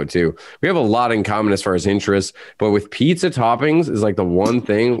just found out too. We have a lot in common as far as interests, but with pizza toppings is like the one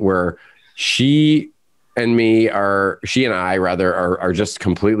thing where she and I are just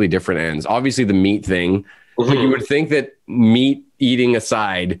completely different ends. Obviously the meat thing, but you would think that meat eating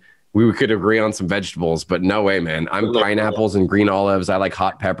aside, we could agree on some vegetables, but no way, man. I'm pineapples and green olives. I like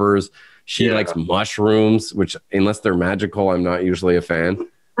hot peppers. She likes mushrooms, which unless they're magical, I'm not usually a fan.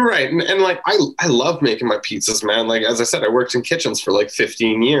 Right. And like, I love making my pizzas, man. Like, as I said, I worked in kitchens for like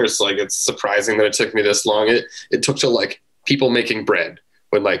 15 years. Like, it's surprising that it took me this long. It took to like people making bread.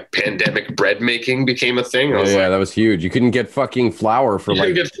 When like pandemic bread making became a thing. That was huge. You couldn't get fucking flour for like.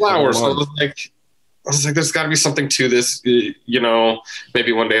 You couldn't get flour, so I was like, there's got to be something to this. You know,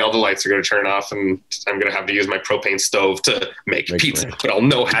 maybe one day all the lights are going to turn off, and I'm going to have to use my propane stove to make pizza, but I'll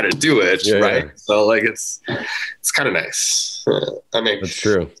know how to do it, right? Yeah. So like, it's kind of nice. That's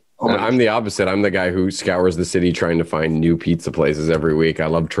true. I'm the opposite. I'm the guy who scours the city trying to find new pizza places every week. I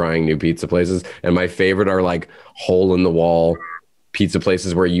love trying new pizza places, and my favorite are like hole in the wall pizza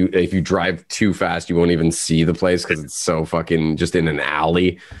places where if you drive too fast, you won't even see the place because it's so fucking just in an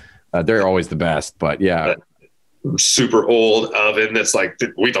alley. They're always the best, but yeah. Super old oven that's like,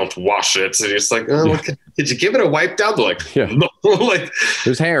 we don't wash it. So you're just like, oh, did you give it a wipe down? They're like, yeah. No. Like,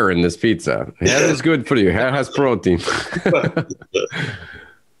 there's hair in this pizza. Hair is good for you. Hair has protein.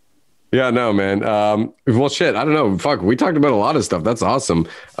 Yeah, no, man. Well, shit, I don't know. Fuck, we talked about a lot of stuff. That's awesome.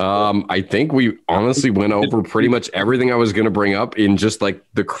 I think we honestly went over pretty much everything I was going to bring up in just like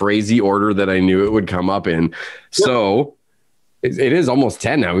the crazy order that I knew it would come up in. So it is almost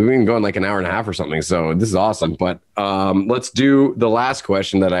 10 now. We've been going like an hour and a half or something. So this is awesome. But let's do the last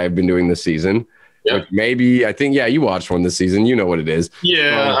question that I've been doing this season. Yeah. You watched one this season. You know what it is.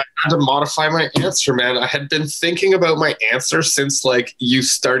 Yeah, I had to modify my answer, man. I had been thinking about my answer since like you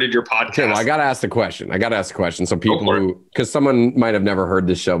started your podcast. Okay, well, I got to ask the question. So people because someone might have never heard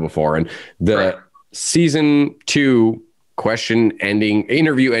this show before, and the season 2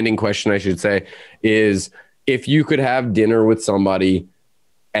 interview ending question, I should say, is if you could have dinner with somebody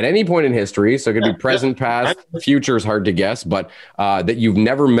at any point in history, so it could be present, past, future is hard to guess, but that you've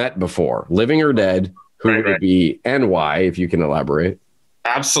never met before, living or dead, who would it be and why, if you can elaborate?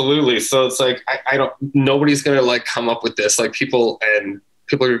 Absolutely. So it's like, nobody's going to like come up with this, like people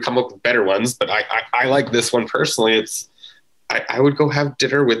are going to come up with better ones, but I like this one personally. I would go have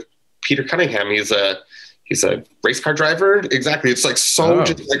dinner with Peter Cunningham. He's a race car driver. Exactly. It's like just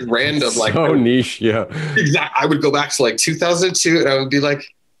like random, like so niche. Yeah. Exactly. I would go back to like 2002 and I would be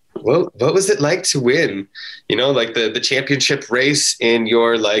like, well, what was it like to win? You know, like the championship race in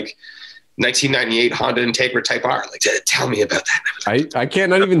your like 1998 Honda Integra Type R. Like, tell me about that. I can't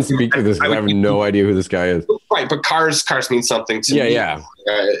not even speak to this because I have no idea who this guy is. Right, but cars mean something to me. Yeah.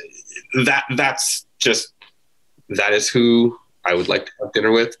 That is who I would like to have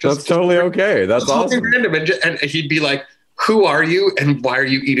dinner with. That's totally okay. That's awesome. Random. And he'd be like, who are you and why are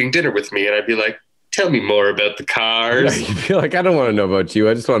you eating dinner with me? And I'd be like, tell me more about the cars. Yeah, you'd be like, I don't want to know about you.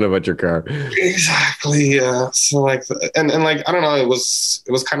 I just want to know about your car. Exactly. Yeah. So like, and like, I don't know, it was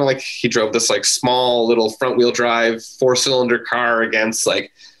kind of like he drove this like small little front wheel drive 4-cylinder car against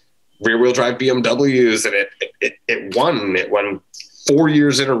like rear wheel drive BMWs. And it won 4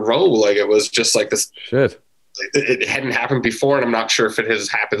 years in a row. Like it was just like this shit. It hadn't happened before. And I'm not sure if it has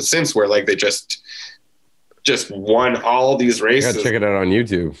happened since, where like they just won all these races. You gotta check it out on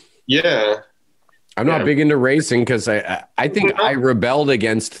YouTube. Yeah. I'm not big into racing because I think I rebelled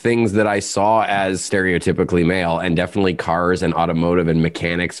against things that I saw as stereotypically male, and definitely cars and automotive and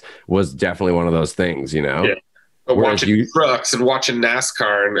mechanics was definitely one of those things, you know? Yeah. But watching trucks and watching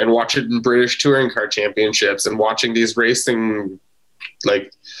NASCAR and watching British touring car championships and watching these racing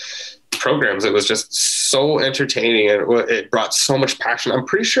like programs, it was just so entertaining and it brought so much passion. I'm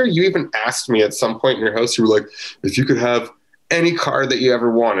pretty sure you even asked me at some point in your house, you were like, if you could have any car that you ever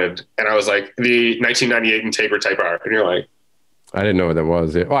wanted. And I was like, the 1998 Integra Type R. And you're like, I didn't know what that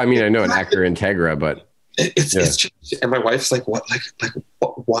was. Well, I mean, I know an Acura Integra, but it's just, and my wife's like, what, like,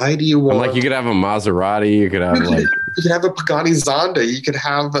 why do you want? I'm like, you could have a Maserati. You could have like, you could have a Pagani Zonda. You could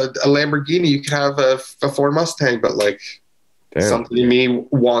have a Lamborghini. You could have a Ford Mustang, but like, damn. Something in me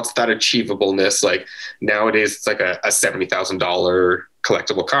wants that achievableness. Like nowadays it's like a $70,000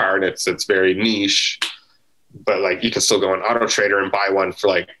 collectible car and it's very niche. But like you can still go on Auto Trader and buy one for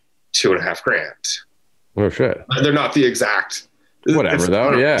like $2,500. Oh shit! They're not the exact. Whatever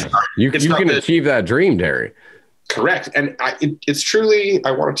though, yeah. You can achieve that dream, Terry. Correct, and it's truly.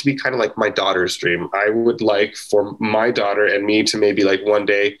 I want it to be kind of like my daughter's dream. I would like for my daughter and me to maybe like one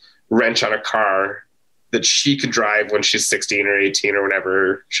day wrench on a car that she could drive when she's 16 or 18 or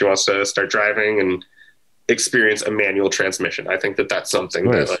whenever she wants to start driving and experience a manual transmission. I think that's something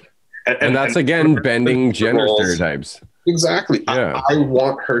nice. That like. And that's, again, bending gender stereotypes. Exactly. Yeah. I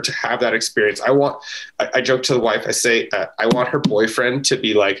want her to have that experience. I joke to the wife, I say, I want her boyfriend to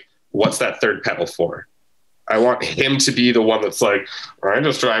be like, what's that third pedal for? I want him to be the one that's like, I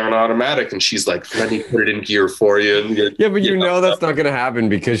just drive an automatic. And she's like, let me put it in gear for you. Yeah, but you know that's not going to happen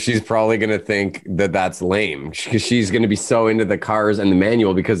because she's probably going to think that that's lame. Because she's going to be so into the cars and the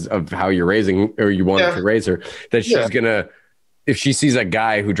manual because of how you're raising or you wanted to raise her that she's going to, if she sees a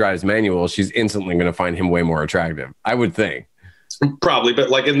guy who drives manual, she's instantly going to find him way more attractive, I would think. Probably,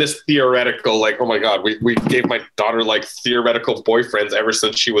 but like in this theoretical, like, oh my God, we gave my daughter like theoretical boyfriends ever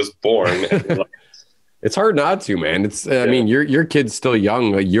since she was born. It's hard not to, man. It's, I mean, your kid's still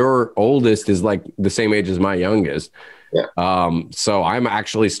young. Your oldest is like the same age as my youngest. Yeah. So I'm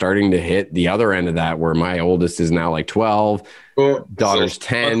actually starting to hit the other end of that where my oldest is now like 12, daughter's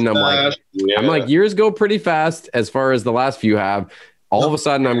 10. I'm like, years go pretty fast as far as the last few have. All of a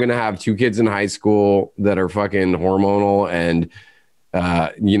sudden, I'm going to have 2 kids in high school that are fucking hormonal and,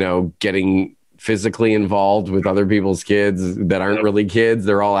 getting physically involved with other people's kids that aren't really kids.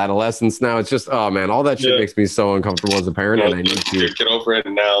 They're all adolescents now. It's just, oh man, all that shit makes me so uncomfortable as a parent. And I need to get over it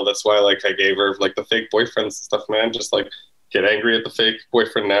now. That's why, like, I gave her like the fake boyfriends and stuff, man. Just like get angry at the fake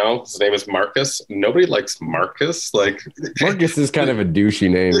boyfriend now. His name is Marcus. Nobody likes Marcus. Like Marcus is kind of a douchey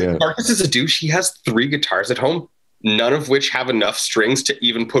name. Yeah. Marcus is a douche. He has 3 guitars at home, none of which have enough strings to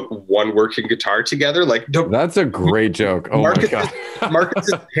even put one working guitar together. Like, that's a great joke. Oh Marcus, my God.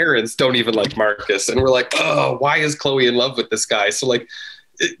 Marcus's parents don't even like Marcus. And we're like, oh, why is Chloe in love with this guy? So like,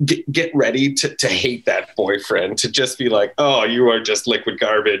 get ready to hate that boyfriend, to just be like, oh, you are just liquid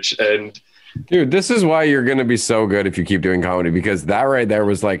garbage. And dude, this is why you're going to be so good if you keep doing comedy, because that right there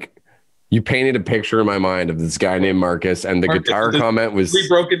was like, you painted a picture in my mind of this guy named Marcus, and the guitar comment was 3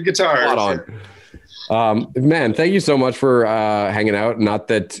 broken guitars. Spot on. Man, thank you so much for hanging out. Not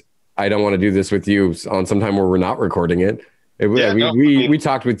that I don't want to do this with you on some time where we're not recording it. We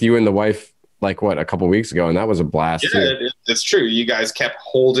talked with you and the wife like a couple of weeks ago, and that was a blast. Yeah, it's true. You guys kept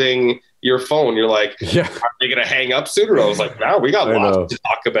holding your phone. You're like, are they gonna hang up sooner? I was like, no, we got lots to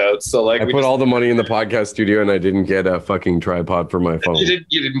talk about. So like, I put all the money in the podcast studio, and I didn't get a fucking tripod for my phone. You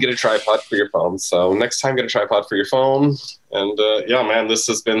didn't get a tripod for your phone. So next time, get a tripod for your phone. And yeah, man, this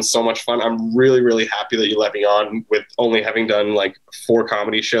has been so much fun. I'm really, really happy that you let me on with only having done like 4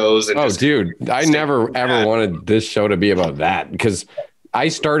 comedy shows. And dude, I never ever wanted this show to be about that, because I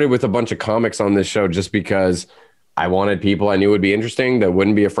started with a bunch of comics on this show just because I wanted people I knew would be interesting, that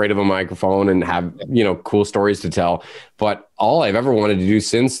wouldn't be afraid of a microphone and have, cool stories to tell. But all I've ever wanted to do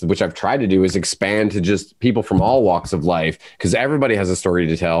since, which I've tried to do, is expand to just people from all walks of life, because everybody has a story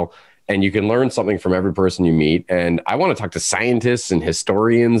to tell and you can learn something from every person you meet. And I want to talk to scientists and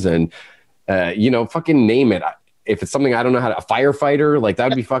historians and, fucking name it. if it's something I don't know how to, a firefighter, like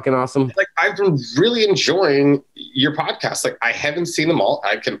that'd be fucking awesome. Like I've been really enjoying your podcast. Like I haven't seen them all.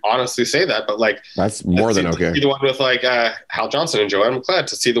 I can honestly say that, but like that's more than okay. To see the one with like Hal Johnson and Joanne McLeod,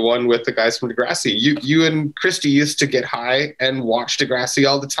 to see the one with the guys from Degrassi. You and Christy used to get high and watch Degrassi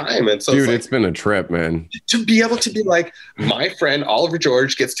all the time. And so dude, it's been a trip, man. To be able to be like, my friend Oliver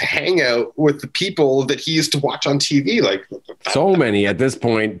George gets to hang out with the people that he used to watch on TV. Like so many at this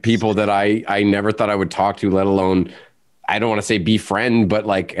point, people that I never thought I would talk to, let alone, I don't want to say befriend, but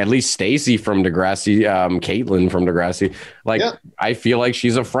like at least Stacy from Degrassi, Caitlin from Degrassi. Like I feel like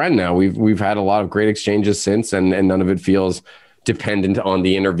she's a friend now. We've had a lot of great exchanges since, and none of it feels dependent on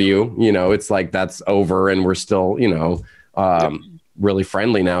the interview. You know, it's like that's over and we're still, you know, really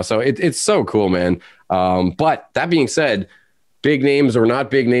friendly now. So it's so cool, man. But that being said, big names or not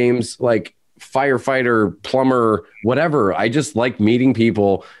big names, like firefighter, plumber, whatever. I just like meeting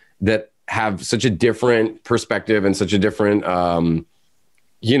people that have such a different perspective and such a different,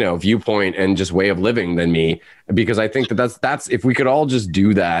 you know, viewpoint and just way of living than me. Because I think that's if we could all just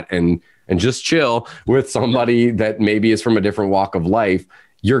do that and just chill with somebody that maybe is from a different walk of life,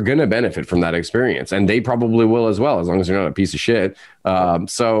 you're going to benefit from that experience. And they probably will as well, as long as you're not a piece of shit.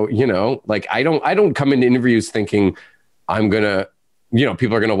 So, you know, like I don't come into interviews thinking I'm going to, you know,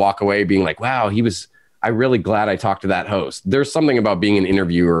 people are going to walk away being like, wow, I'm really glad I talked to that host. There's something about being an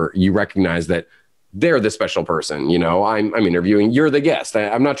interviewer. You recognize that they're the special person. You know, I'm interviewing, you're the guest.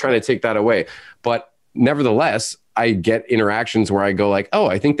 I'm not trying to take that away, but nevertheless, I get interactions where I go like, oh,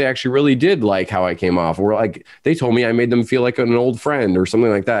 I think they actually really did like how I came off, or like they told me I made them feel like an old friend or something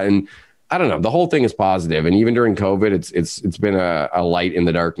like that. And I don't know, the whole thing is positive. And even during COVID, it's been a light in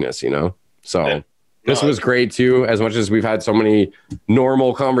the darkness, you know? So this was great too. As much as we've had so many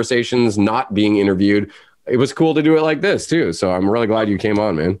normal conversations not being interviewed, it was cool to do it like this too. So I'm really glad you came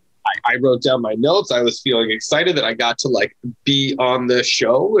on, man. I wrote down my notes. I was feeling excited that I got to like be on the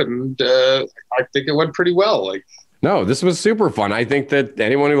show, and I think it went pretty well. Like, no, this was super fun. I think that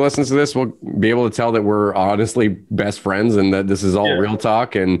anyone who listens to this will be able to tell that we're honestly best friends and that this is all real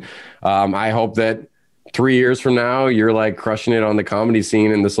talk. And I hope that 3 years from now, you're like crushing it on the comedy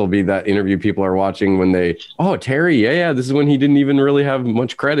scene. And this will be that interview people are watching when they, oh, Terry. Yeah. This is when he didn't even really have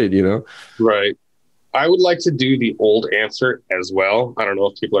much credit, you know? Right. I would like to do the old answer as well. I don't know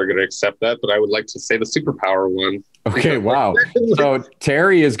if people are going to accept that, but I would like to say the superpower one. Okay, wow. So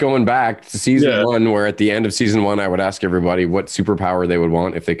Terry is going back to season one, where at the end of season one, I would ask everybody what superpower they would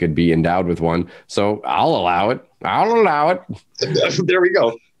want if they could be endowed with one. So I'll allow it. There we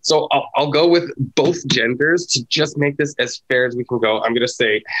go. So I'll go with both genders to just make this as fair as we can go. I'm going to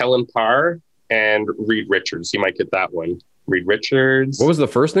say Helen Parr and Reed Richards. You might get that one. Reed Richards. What was the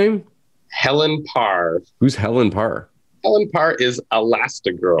first name? Helen Parr. Who's Helen Parr? Helen Parr is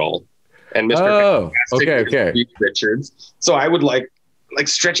Elastigirl, and Mr. Okay. Reed Richards. So I would like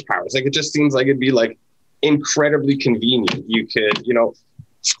stretch powers. Like it just seems like it'd be like incredibly convenient. You could, you know,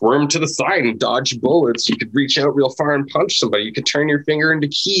 squirm to the side and dodge bullets. You could reach out real far and punch somebody. You could turn your finger into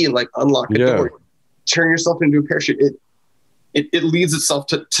key and like unlock a door. Turn yourself into a parachute. It leads itself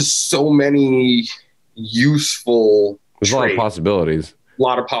to so many useful. There's a lot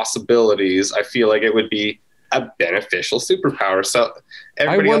of possibilities. I feel like it would be a beneficial superpower. So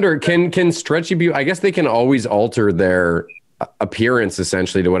I wonder, can stretchy be, I guess they can always alter their appearance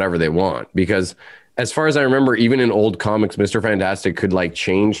essentially to whatever they want, because as far as I remember, even in old comics, Mr. Fantastic could like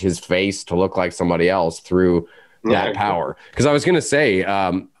change his face to look like somebody else through that power. Because I was going to say,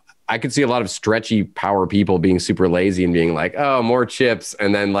 I could see a lot of stretchy power people being super lazy and being like, oh, more chips.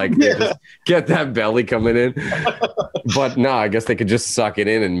 And then like they just get that belly coming in. But no, I guess they could just suck it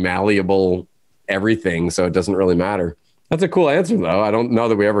in and malleable everything. So it doesn't really matter. That's a cool answer, though. I don't know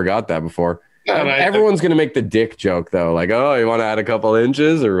that we ever got that before. Everyone's going to make the dick joke, though. Like, oh, you want to add a couple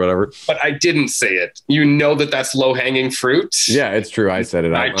inches or whatever. But I didn't say it. You know that's low hanging fruit. Yeah, it's true. I said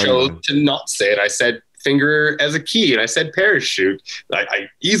it. I chose to not say it. I said finger as a key, and I said parachute. I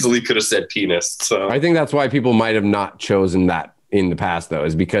easily could have said penis. So I think that's why people might have not chosen that in the past, though,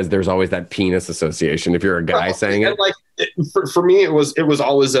 is because there's always that penis association. If you're a guy saying it, like for me, it was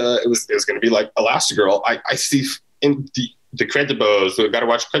always it was going to be like Elastigirl. I see in the Credibles. We got to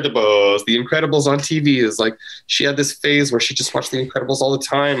watch Credibles. The Incredibles on TV is like she had this phase where she just watched The Incredibles all the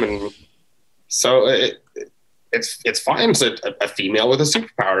time, and so it's fine. It's a female with a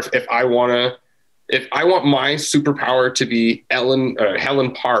superpower. If I want my superpower to be Helen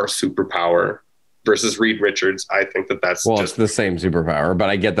Parr superpower versus Reed Richards, I think that's it's the same superpower, but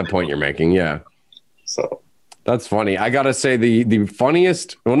I get the point you're making. Yeah. So That's funny. I gotta say the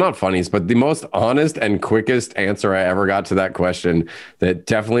funniest, well, not funniest, but the most honest and quickest answer I ever got to that question that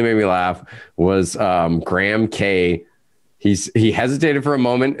definitely made me laugh was Graham K. He hesitated for a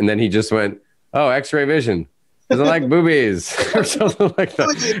moment and then he just went, "Oh, X-ray vision. Doesn't like boobies," or something like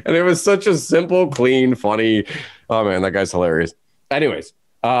that. And it was such a simple, clean, funny. Oh man, that guy's hilarious. Anyways,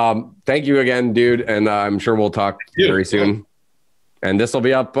 thank you again, dude, and I'm sure we'll talk very soon. And this will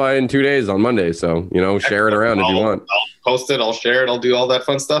be up in 2 days on Monday. So, share it around if you want. I'll post it. I'll share it. I'll do all that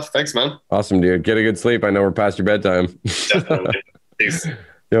fun stuff. Thanks, man. Awesome, dude. Get a good sleep. I know we're past your bedtime. Definitely. Peace.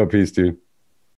 Yo, peace, dude.